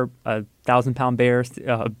ignore a 1,000-pound bear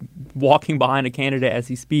walking behind a candidate as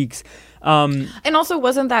he speaks. And also,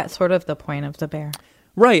 wasn't that sort of the point of the bear?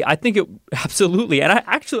 Right. I think it absolutely. And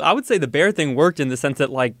I would say the bear thing worked in the sense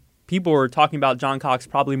that people were talking about John Cox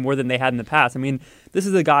probably more than they had in the past. I mean, this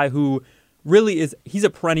is a guy who really he's a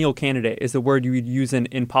perennial candidate is the word you would use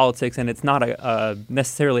in politics, and it's not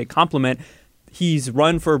necessarily a compliment. He's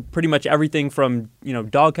run for pretty much everything from,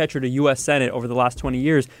 dog catcher to U.S. Senate over the last 20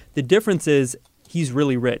 years. The difference is he's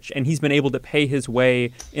really rich, and he's been able to pay his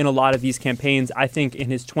way in a lot of these campaigns. I think in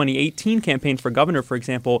his 2018 campaign for governor, for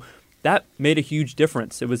example, that made a huge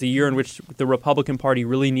difference. It was a year in which the Republican Party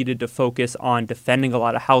really needed to focus on defending a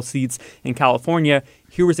lot of House seats in California.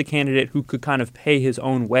 Here was a candidate who could kind of pay his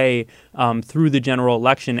own way through the general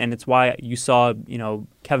election, and it's why you saw,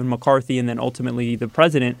 Kevin McCarthy and then ultimately the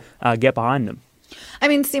president get behind him. I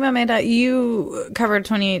mean, Seema Mehta, you covered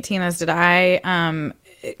 2018, as did I.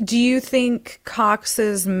 Do you think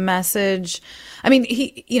Cox's message? I mean,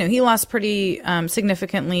 he lost pretty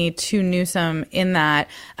significantly to Newsom in that.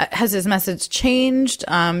 Has his message changed?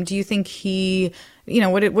 Do you think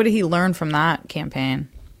what did he learn from that campaign?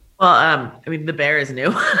 Well, I mean, the bear is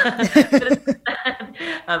new.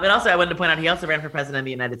 But also, I wanted to point out, he also ran for president of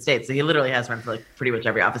the United States. So he literally has run for pretty much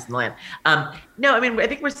every office in the land. No, I mean, I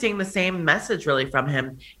think we're seeing the same message really from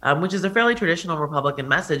him, which is a fairly traditional Republican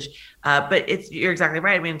message. But you're exactly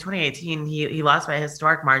right. I mean, in 2018, he lost by a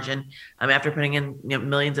historic margin after putting in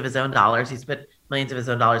millions of his own dollars. He's put millions of his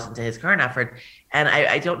own dollars into his current effort. And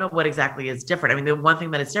I don't know what exactly is different. I mean, the one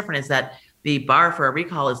thing that is different is that the bar for a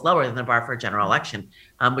recall is lower than the bar for a general election,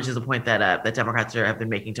 which is a point that Democrats have been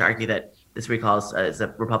making to argue that this recall is a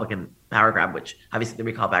Republican power grab, which obviously the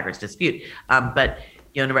recall backers dispute. But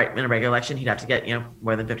in a regular election, he'd have to get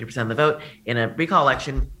more than 50% of the vote. In a recall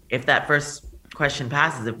election, if that first question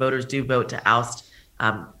passes, if voters do vote to oust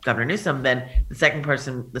Governor Newsom, then the second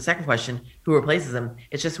question, who replaces him,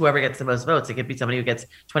 it's just whoever gets the most votes. It could be somebody who gets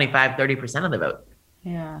 25, 30% of the vote.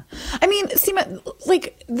 Yeah. I mean, Seema,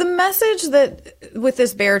 the message that with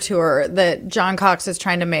this bear tour that John Cox is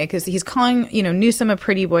trying to make is he's calling, Newsom a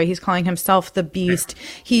pretty boy. He's calling himself the beast.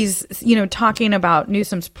 He's, talking about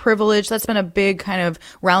Newsom's privilege. That's been a big kind of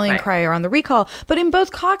rallying cry around the recall. But in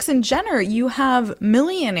both Cox and Jenner, you have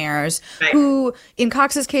millionaires who, in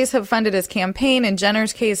Cox's case, have funded his campaign. In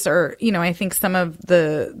Jenner's case, are, I think some of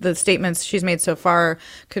the statements she's made so far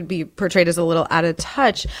could be portrayed as a little out of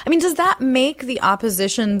touch. I mean, does that make the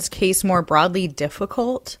opposition's case more broadly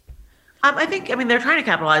difficult? I think they're trying to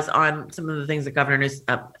capitalize on some of the things that Governor Newsom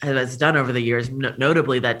has done over the years,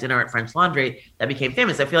 notably that dinner at French Laundry that became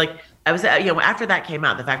famous. I feel like after that came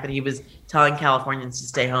out, the fact that he was telling Californians to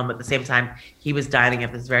stay home at the same time he was dining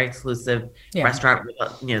at this very exclusive restaurant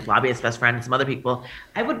with lobbyist best friend and some other people.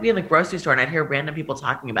 I would be in the grocery store and I'd hear random people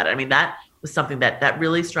talking about it. I mean, that was something that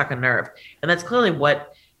really struck a nerve, and that's clearly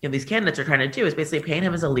what these candidates are trying to do, is basically paint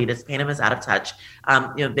him as elitist, paint him as out of touch.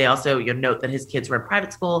 They also note that his kids were in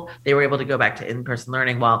private school. They were able to go back to in-person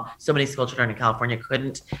learning while so many school children in California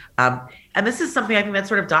couldn't. And this is something I think that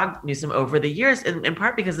sort of dogged Newsom over the years, in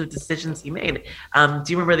part because of decisions he made. Do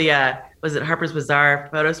you remember was it Harper's Bazaar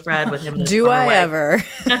photo spread with him and his Do I wife? Ever?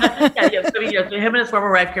 So him and his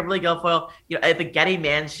former wife, Kimberly Guilfoyle, at the Getty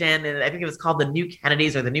Mansion, and I think it was called the New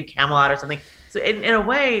Kennedys or the New Camelot or something. So in a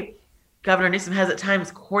way, Governor Newsom has at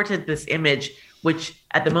times courted this image, which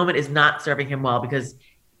at the moment is not serving him well, because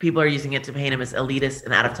people are using it to paint him as elitist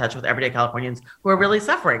and out of touch with everyday Californians who are really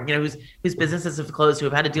suffering, whose businesses have closed, who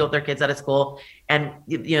have had to deal with their kids out of school. And,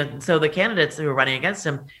 so the candidates who are running against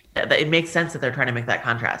him, it makes sense that they're trying to make that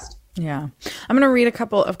contrast. Yeah. I'm going to read a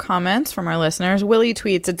couple of comments from our listeners. Willie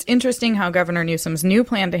tweets, "It's interesting how Governor Newsom's new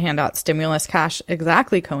plan to hand out stimulus cash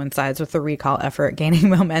exactly coincides with the recall effort gaining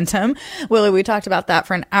momentum." Willie, we talked about that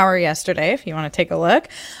for an hour yesterday, if you want to take a look.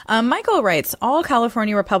 Michael writes, "All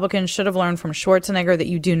California Republicans should have learned from Schwarzenegger that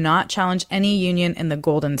you do not challenge any union in the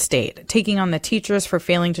Golden State. Taking on the teachers for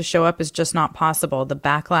failing to show up is just not possible. The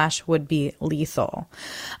backlash would be lethal."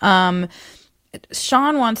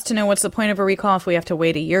 Sean wants to know, what's the point of a recall if we have to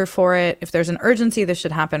wait a year for it? If there's an urgency, this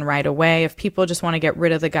should happen right away. If people just want to get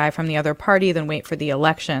rid of the guy from the other party, then wait for the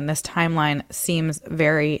election. This timeline seems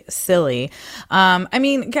very silly.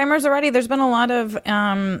 Cameras already, there's been a lot of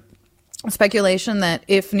speculation that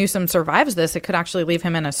if Newsom survives this, it could actually leave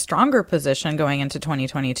him in a stronger position going into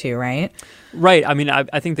 2022, right? Right.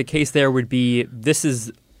 I think the case there would be, this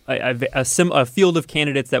is a field of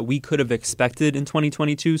candidates that we could have expected in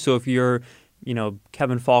 2022. So if you're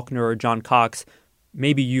Kevin Faulconer or John Cox,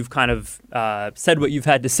 maybe you've kind of said what you've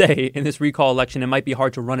had to say in this recall election. It might be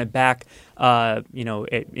hard to run it back,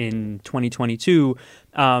 in 2022.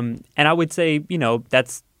 And I would say,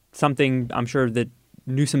 that's something I'm sure that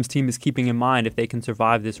Newsom's team is keeping in mind. If they can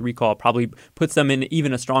survive this recall, probably puts them in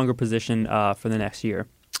even a stronger position for the next year.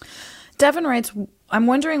 Devin writes, "I'm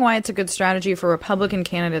wondering why it's a good strategy for Republican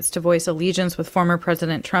candidates to voice allegiance with former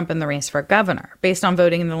President Trump in the race for governor. Based on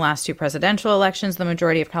voting in the last two presidential elections, the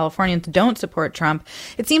majority of Californians don't support Trump.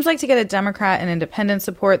 It seems like to get a Democrat and independent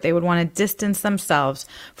support, they would want to distance themselves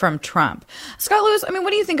from Trump." Scott Lewis,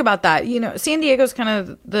 what do you think about that? San Diego's kind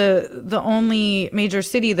of the only major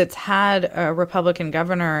city that's had a Republican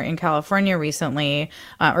governor in California recently,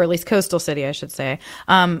 or at least coastal city, I should say.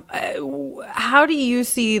 How do you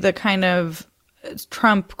see the kind of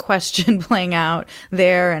Trump question playing out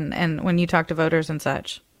there, and when you talk to voters and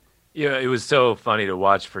such? Yeah, it was so funny to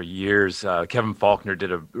watch for years. Kevin Faulconer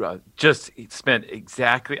spent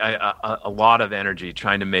exactly a lot of energy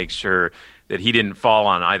trying to make sure that he didn't fall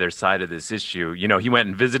on either side of this issue. He went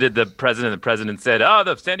and visited the president. The president said, "Oh,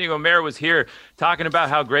 the San Diego mayor was here talking about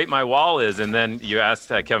how great my wall is." And then you asked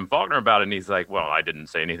Kevin Faulconer about it, and he's like, "Well, I didn't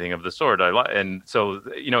say anything of the sort." And so,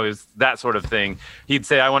 it was that sort of thing. He'd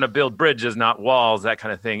say, "I want to build bridges, not walls," that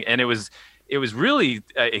kind of thing. And it was really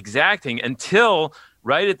exacting until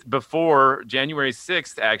before January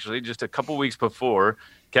 6th, actually, just a couple weeks before,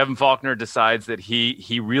 Kevin Faulconer decides that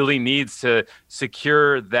he really needs to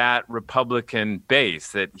secure that Republican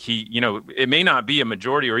base, that it may not be a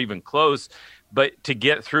majority or even close, but to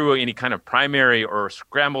get through any kind of primary or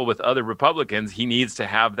scramble with other Republicans, he needs to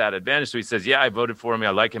have that advantage. So he says, "Yeah, I voted for him. I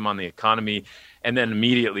like him on the economy." And then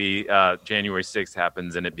immediately January 6th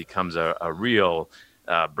happens and it becomes a real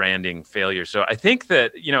branding failure. So I think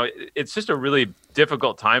that, it's just a really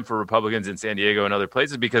difficult time for Republicans in San Diego and other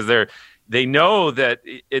places, because they know that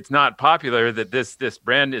it's not popular, that this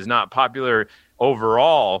brand is not popular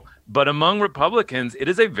overall, but among Republicans, it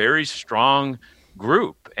is a very strong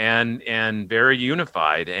group and very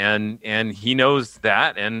unified, and he knows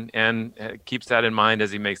that and keeps that in mind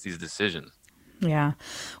as he makes these decisions. Yeah.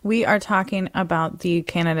 We are talking about the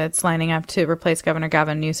candidates lining up to replace Governor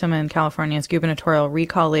Gavin Newsom in California's gubernatorial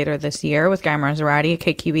recall later this year with Guy Marzorati,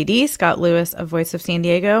 KQED, Scott Lewis of Voice of San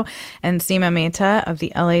Diego, and Seema Mehta of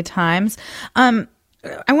the LA Times.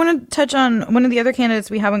 I want to touch on one of the other candidates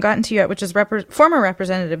we haven't gotten to yet, which is former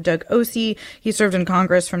Representative Doug Osee. He served in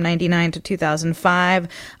Congress from 1999 to 2005.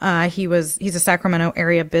 He's a Sacramento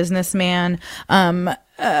area businessman. Guy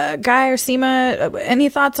or Seema, any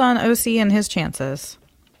thoughts on Osee and his chances?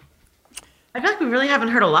 I feel like we really haven't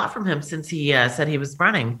heard a lot from him since he said he was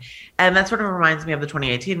running. And that sort of reminds me of the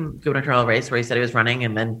 2018 gubernatorial race where he said he was running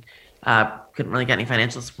and then couldn't really get any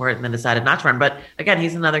financial support and then decided not to run. But again,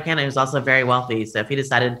 he's another candidate who's also very wealthy. So if he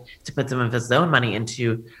decided to put some of his own money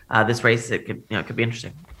into this race, it could be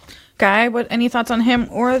interesting. Guy, any thoughts on him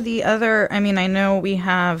or the other? I mean, I know we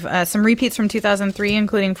have some repeats from 2003,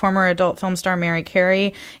 including former adult film star Mary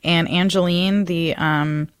Carey and Angeline, the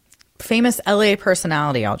famous LA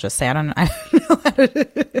personality, I'll just say. I don't know.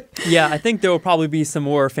 Yeah, I think there will probably be some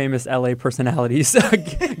more famous LA personalities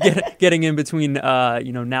getting in between,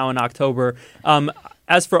 now and October.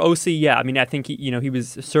 As for Osee, yeah, I mean, I think he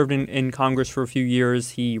was served in Congress for a few years.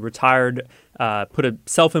 He retired, put a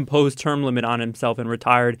self-imposed term limit on himself and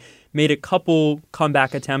retired. Made a couple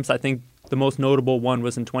comeback attempts. I think the most notable one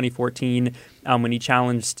was in 2014 when he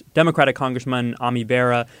challenged Democratic Congressman Ami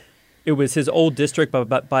Bera. It was his old district,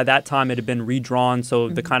 but by that time it had been redrawn, so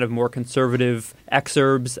the kind of more conservative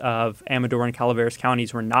exurbs of Amador and Calaveras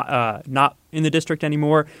counties were not in the district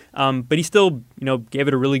anymore. But he still, gave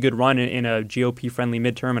it a really good run in a GOP-friendly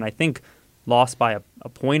midterm, and I think lost by a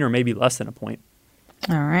point or maybe less than a point.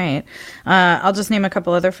 All right. I'll just name a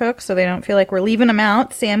couple other folks so they don't feel like we're leaving them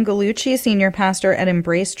out. Sam Gallucci, senior pastor at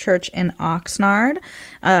Embrace Church in Oxnard.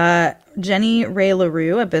 Jenny Ray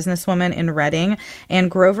LaRue, a businesswoman in Redding, and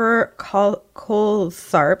Grover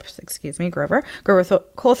Coltharp,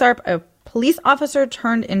 a police officer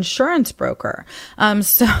turned insurance broker.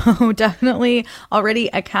 So definitely already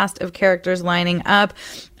a cast of characters lining up.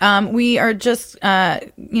 We are just,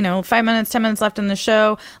 5 minutes, 10 minutes left in the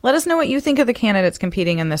show. Let us know what you think of the candidates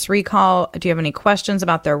competing in this recall. Do you have any questions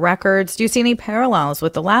about their records? Do you see any parallels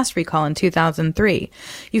with the last recall in 2003?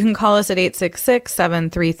 You can call us at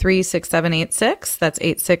 866-733-6786. That's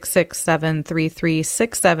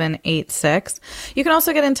 866-733-6786. You can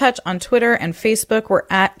also get in touch on Twitter and Facebook. We're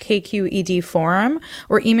at KQED Forum,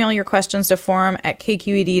 or email your questions to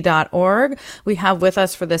forum@kqed.org. We have with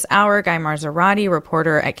us for this hour Guy Marzorati,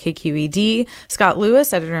 reporter at KQED, Scott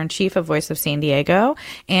Lewis, editor-in-chief of Voice of San Diego,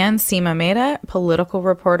 and Seema Mehta, political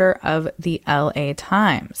reporter of the LA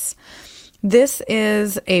Times. This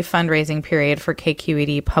is a fundraising period for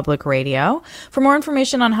KQED Public Radio. For more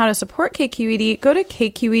information on how to support KQED, go to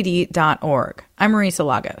kqed.org. I'm Marisa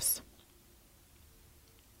Lagos.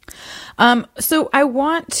 So I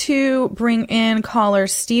want to bring in caller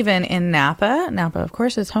Stephen in Napa. Napa, of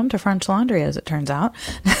course, is home to French Laundry, as it turns out.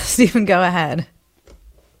 Stephen, go ahead.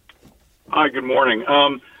 Hi, good morning.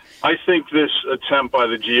 I think this attempt by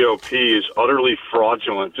the GOP is utterly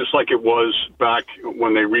fraudulent, just like it was back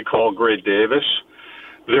when they recalled Gray Davis.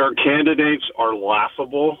 Their candidates are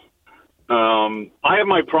laughable. I have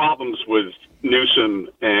my problems with Newsom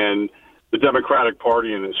and the Democratic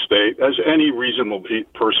Party in this state, as any reasonable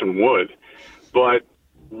person would. But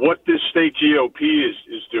what this state GOP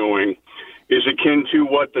is doing is akin to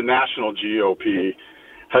what the national GOP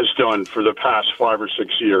has done for the past 5 or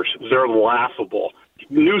 6 years. They're laughable.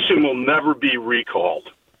 Newsom will never be recalled.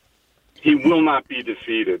 He will not be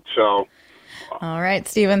defeated. So, all right,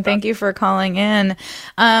 Stephen, thank you for calling in.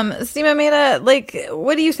 Seema Mehta,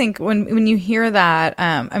 what do you think when you hear that?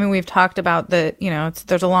 I mean, we've talked about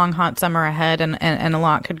there's a long, hot summer ahead and a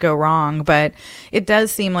lot could go wrong, but it does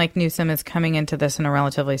seem like Newsom is coming into this in a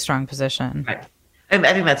relatively strong position. Right. And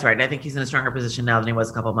I think that's right. I think he's in a stronger position now than he was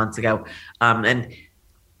a couple of months ago.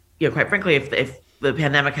 Quite frankly, if the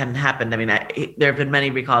pandemic hadn't happened, I mean, there have been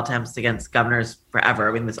many recall attempts against governors forever.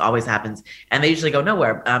 I mean, this always happens, and they usually go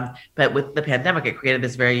nowhere. But with the pandemic, it created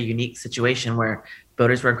this very unique situation where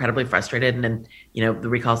voters were incredibly frustrated, and the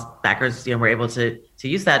recall backers, were able to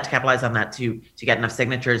use that to capitalize on that to get enough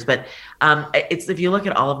signatures. But it's, if you look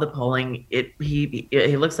at all of the polling,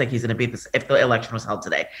 he looks like he's going to beat this if the election was held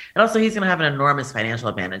today, and also he's going to have an enormous financial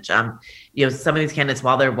advantage. Some of these candidates,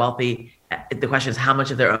 while they're wealthy, the question is how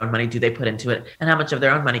much of their own money do they put into it, and how much of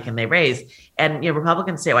their own money can they raise? And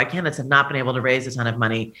Republican statewide candidates have not been able to raise a ton of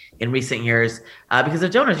money in recent years because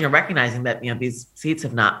of donors. Recognizing that these seats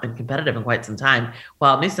have not been competitive in quite some time.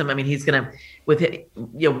 While Newsom, he's going to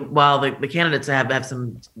while the candidates have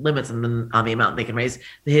some limits on the amount they can raise,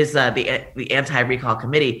 the anti-recall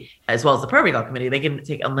committee as well as the pro-recall committee, they can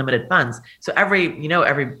take unlimited funds. So every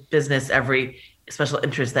business, every special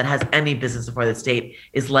interest that has any business before the state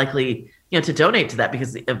is likely to donate to that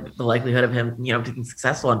because of the likelihood of him being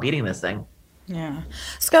successful in beating this thing. Yeah.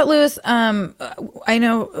 Scott Lewis, I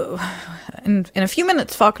know in a few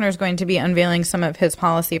minutes, Faulconer is going to be unveiling some of his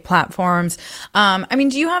policy platforms.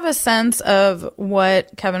 Do you have a sense of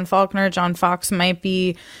what Kevin Faulconer, John Cox might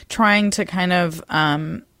be trying to kind of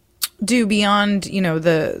do beyond,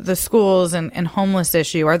 the schools and homeless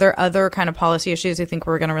issue? Are there other kind of policy issues you think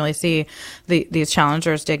we're going to really see these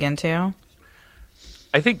challengers dig into?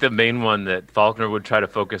 I think the main one that Faulconer would try to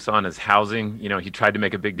focus on is housing. He tried to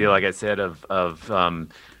make a big deal, like I said, of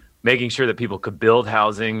making sure that people could build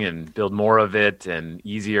housing and build more of it and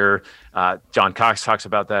easier. John Cox talks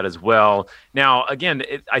about that as well. Now, again,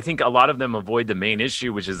 I think a lot of them avoid the main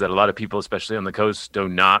issue, which is that a lot of people, especially on the coast, do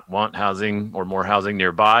not want housing or more housing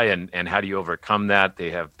nearby. And how do you overcome that? They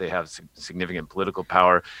have significant political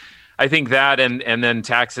power. I think that and then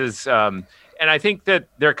taxes. And I think that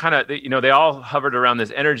they're kind of, they all hovered around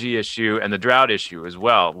this energy issue and the drought issue as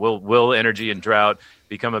well. Will energy and drought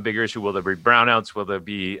become a bigger issue? Will there be brownouts? Will there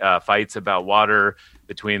be fights about water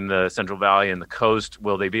between the Central Valley and the coast?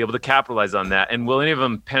 Will they be able to capitalize on that? And will any of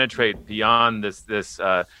them penetrate beyond this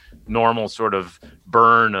normal sort of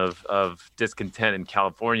burn of discontent in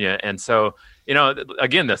California? And so,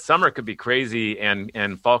 again, the summer could be crazy, and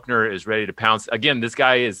Faulconer is ready to pounce. Again, this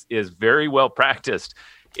guy is very well practiced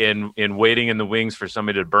in waiting in the wings for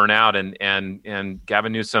somebody to burn out. And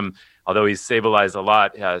Gavin Newsom, although he's stabilized a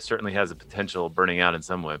lot, certainly has the potential of burning out in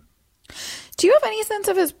some way. Do you have any sense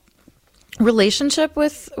of his relationship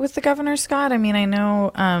with the governor, Scott? I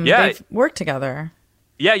know they've worked together.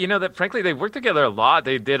 Yeah, that frankly, they've worked together a lot.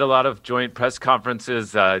 They did a lot of joint press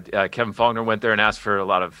conferences. Kevin Faulconer went there and asked for a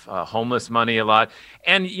lot of homeless money a lot.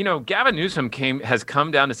 And, Gavin Newsom has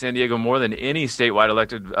come down to San Diego more than any statewide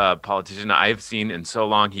elected politician I've seen in so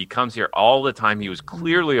long. He comes here all the time. He was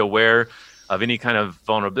clearly aware of any kind of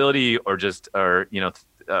vulnerability or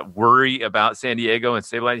worry about San Diego and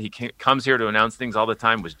stability. He comes here to announce things all the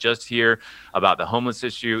time, was just here about the homeless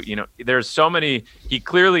issue. There's so many. He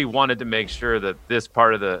clearly wanted to make sure that this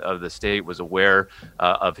part of the state was aware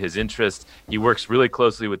of his interests. He works really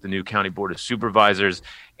closely with the new County Board of Supervisors.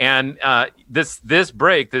 And this decision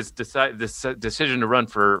to run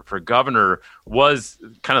for governor was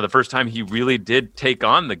kind of the first time he really did take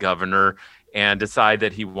on the governor and decide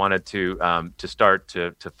that he wanted to start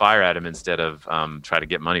to fire at him instead of try to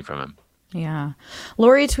get money from him. Yeah.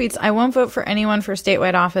 Lori tweets, I won't vote for anyone for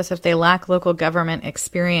statewide office if they lack local government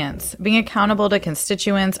experience. Being accountable to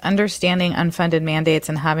constituents, understanding unfunded mandates,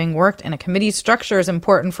 and having worked in a committee structure is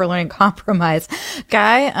important for learning compromise.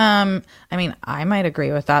 Guy, I might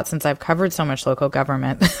agree with that since I've covered so much local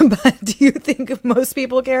government. But do you think most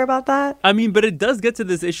people care about that? But it does get to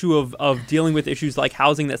this issue of dealing with issues like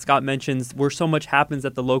housing that Scott mentions, where so much happens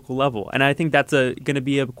at the local level. And I think that's going to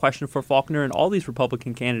be a question for Faulconer and all these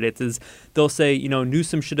Republican candidates is they'll say,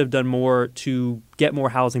 Newsom should have done more to get more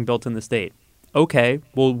housing built in the state. Okay,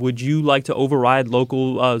 well, would you like to override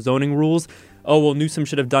local zoning rules? Oh, well, Newsom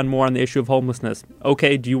should have done more on the issue of homelessness.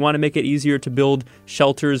 Okay, do you want to make it easier to build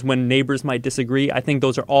shelters when neighbors might disagree? I think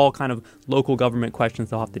those are all kind of local government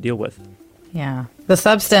questions they'll have to deal with. Yeah, the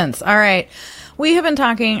substance. All right. We have been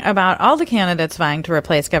talking about all the candidates vying to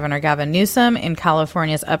replace Governor Gavin Newsom in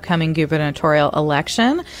California's upcoming gubernatorial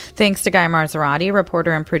election. Thanks to Guy Marzorati,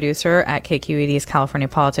 reporter and producer at KQED's California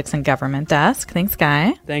Politics and Government Desk. Thanks,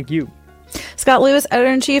 Guy. Thank you. Scott Lewis,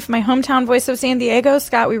 editor-in-chief, my hometown voice of San Diego.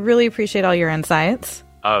 Scott, we really appreciate all your insights.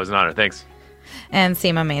 Oh, it was an honor. Thanks. And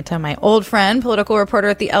Seema Mehta, my old friend, political reporter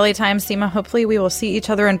at the LA Times. Seema, hopefully we will see each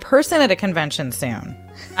other in person at a convention soon.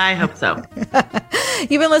 I hope so.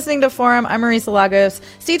 You've been listening to Forum. I'm Marisa Lagos.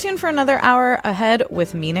 Stay tuned for another hour ahead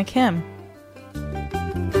with Mina Kim.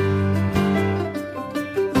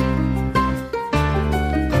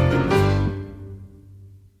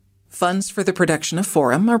 Funds for the production of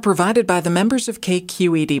Forum are provided by the members of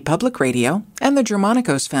KQED Public Radio and the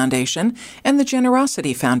Germanicos Foundation and the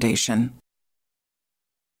Generosity Foundation.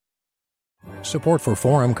 Support for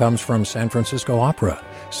Forum comes from San Francisco Opera.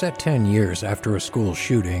 Set 10 years after a school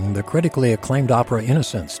shooting, the critically acclaimed opera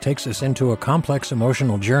Innocence takes us into a complex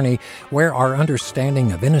emotional journey where our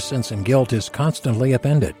understanding of innocence and guilt is constantly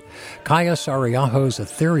upended. Kaya Sariaho's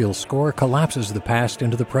ethereal score collapses the past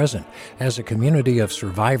into the present as a community of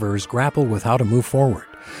survivors grapple with how to move forward.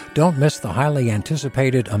 Don't miss the highly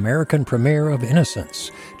anticipated American premiere of Innocence,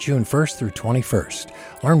 June 1st through 21st.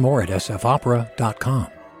 Learn more at sfopera.com.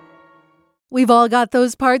 We've all got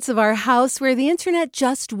those parts of our house where the internet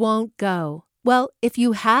just won't go. Well, if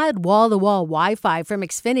you had wall-to-wall Wi-Fi from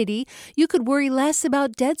Xfinity, you could worry less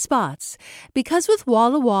about dead spots. Because with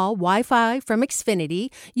wall-to-wall Wi-Fi from Xfinity,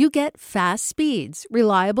 you get fast speeds,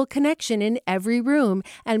 reliable connection in every room,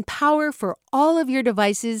 and power for all of your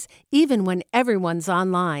devices, even when everyone's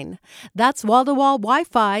online. That's wall-to-wall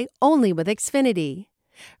Wi-Fi only with Xfinity.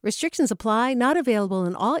 Restrictions apply, not available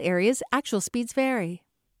in all areas. Actual speeds vary.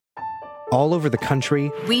 All over the country,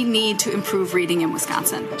 we need to improve reading in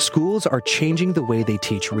Wisconsin. Schools are changing the way they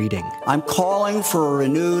teach reading. I'm calling for a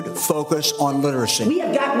renewed focus on literacy. We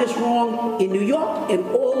have gotten this wrong in New York and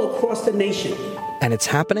all across the nation. And it's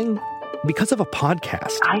happening because of a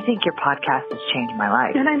podcast. I think your podcast has changed my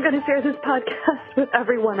life. And I'm going to share this podcast with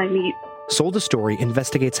everyone I meet. Sold a Story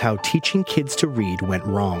investigates how teaching kids to read went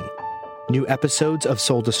wrong. New episodes of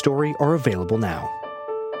Sold a Story are available now.